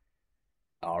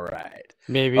 All right.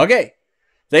 Maybe. Okay.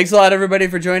 Thanks a lot, everybody,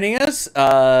 for joining us.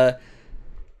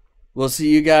 We'll see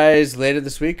you guys later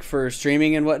this week for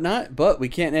streaming and whatnot, but we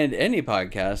can't end any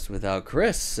podcast without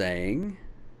Chris saying...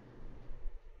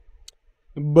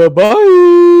 Bye-bye!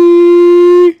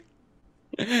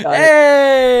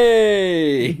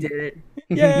 Hey! He did it. Yay!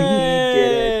 He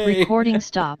did it. Recording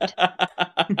stopped.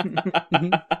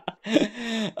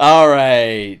 All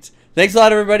right. Thanks a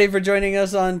lot, everybody, for joining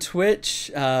us on Twitch.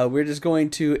 We're just going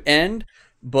to end,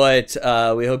 but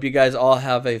we hope you guys all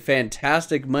have a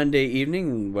fantastic Monday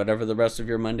evening, whatever the rest of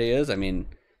your Monday is. I mean,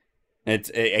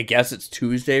 I guess it's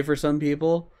Tuesday for some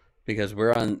people because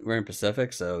we're in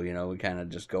Pacific, so we kind of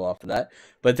just go off of that.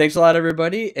 But thanks a lot,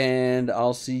 everybody, and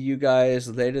I'll see you guys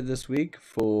later this week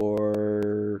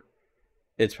for...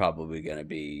 It's probably going to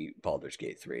be Baldur's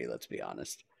Gate 3, let's be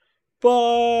honest.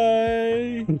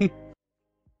 Bye!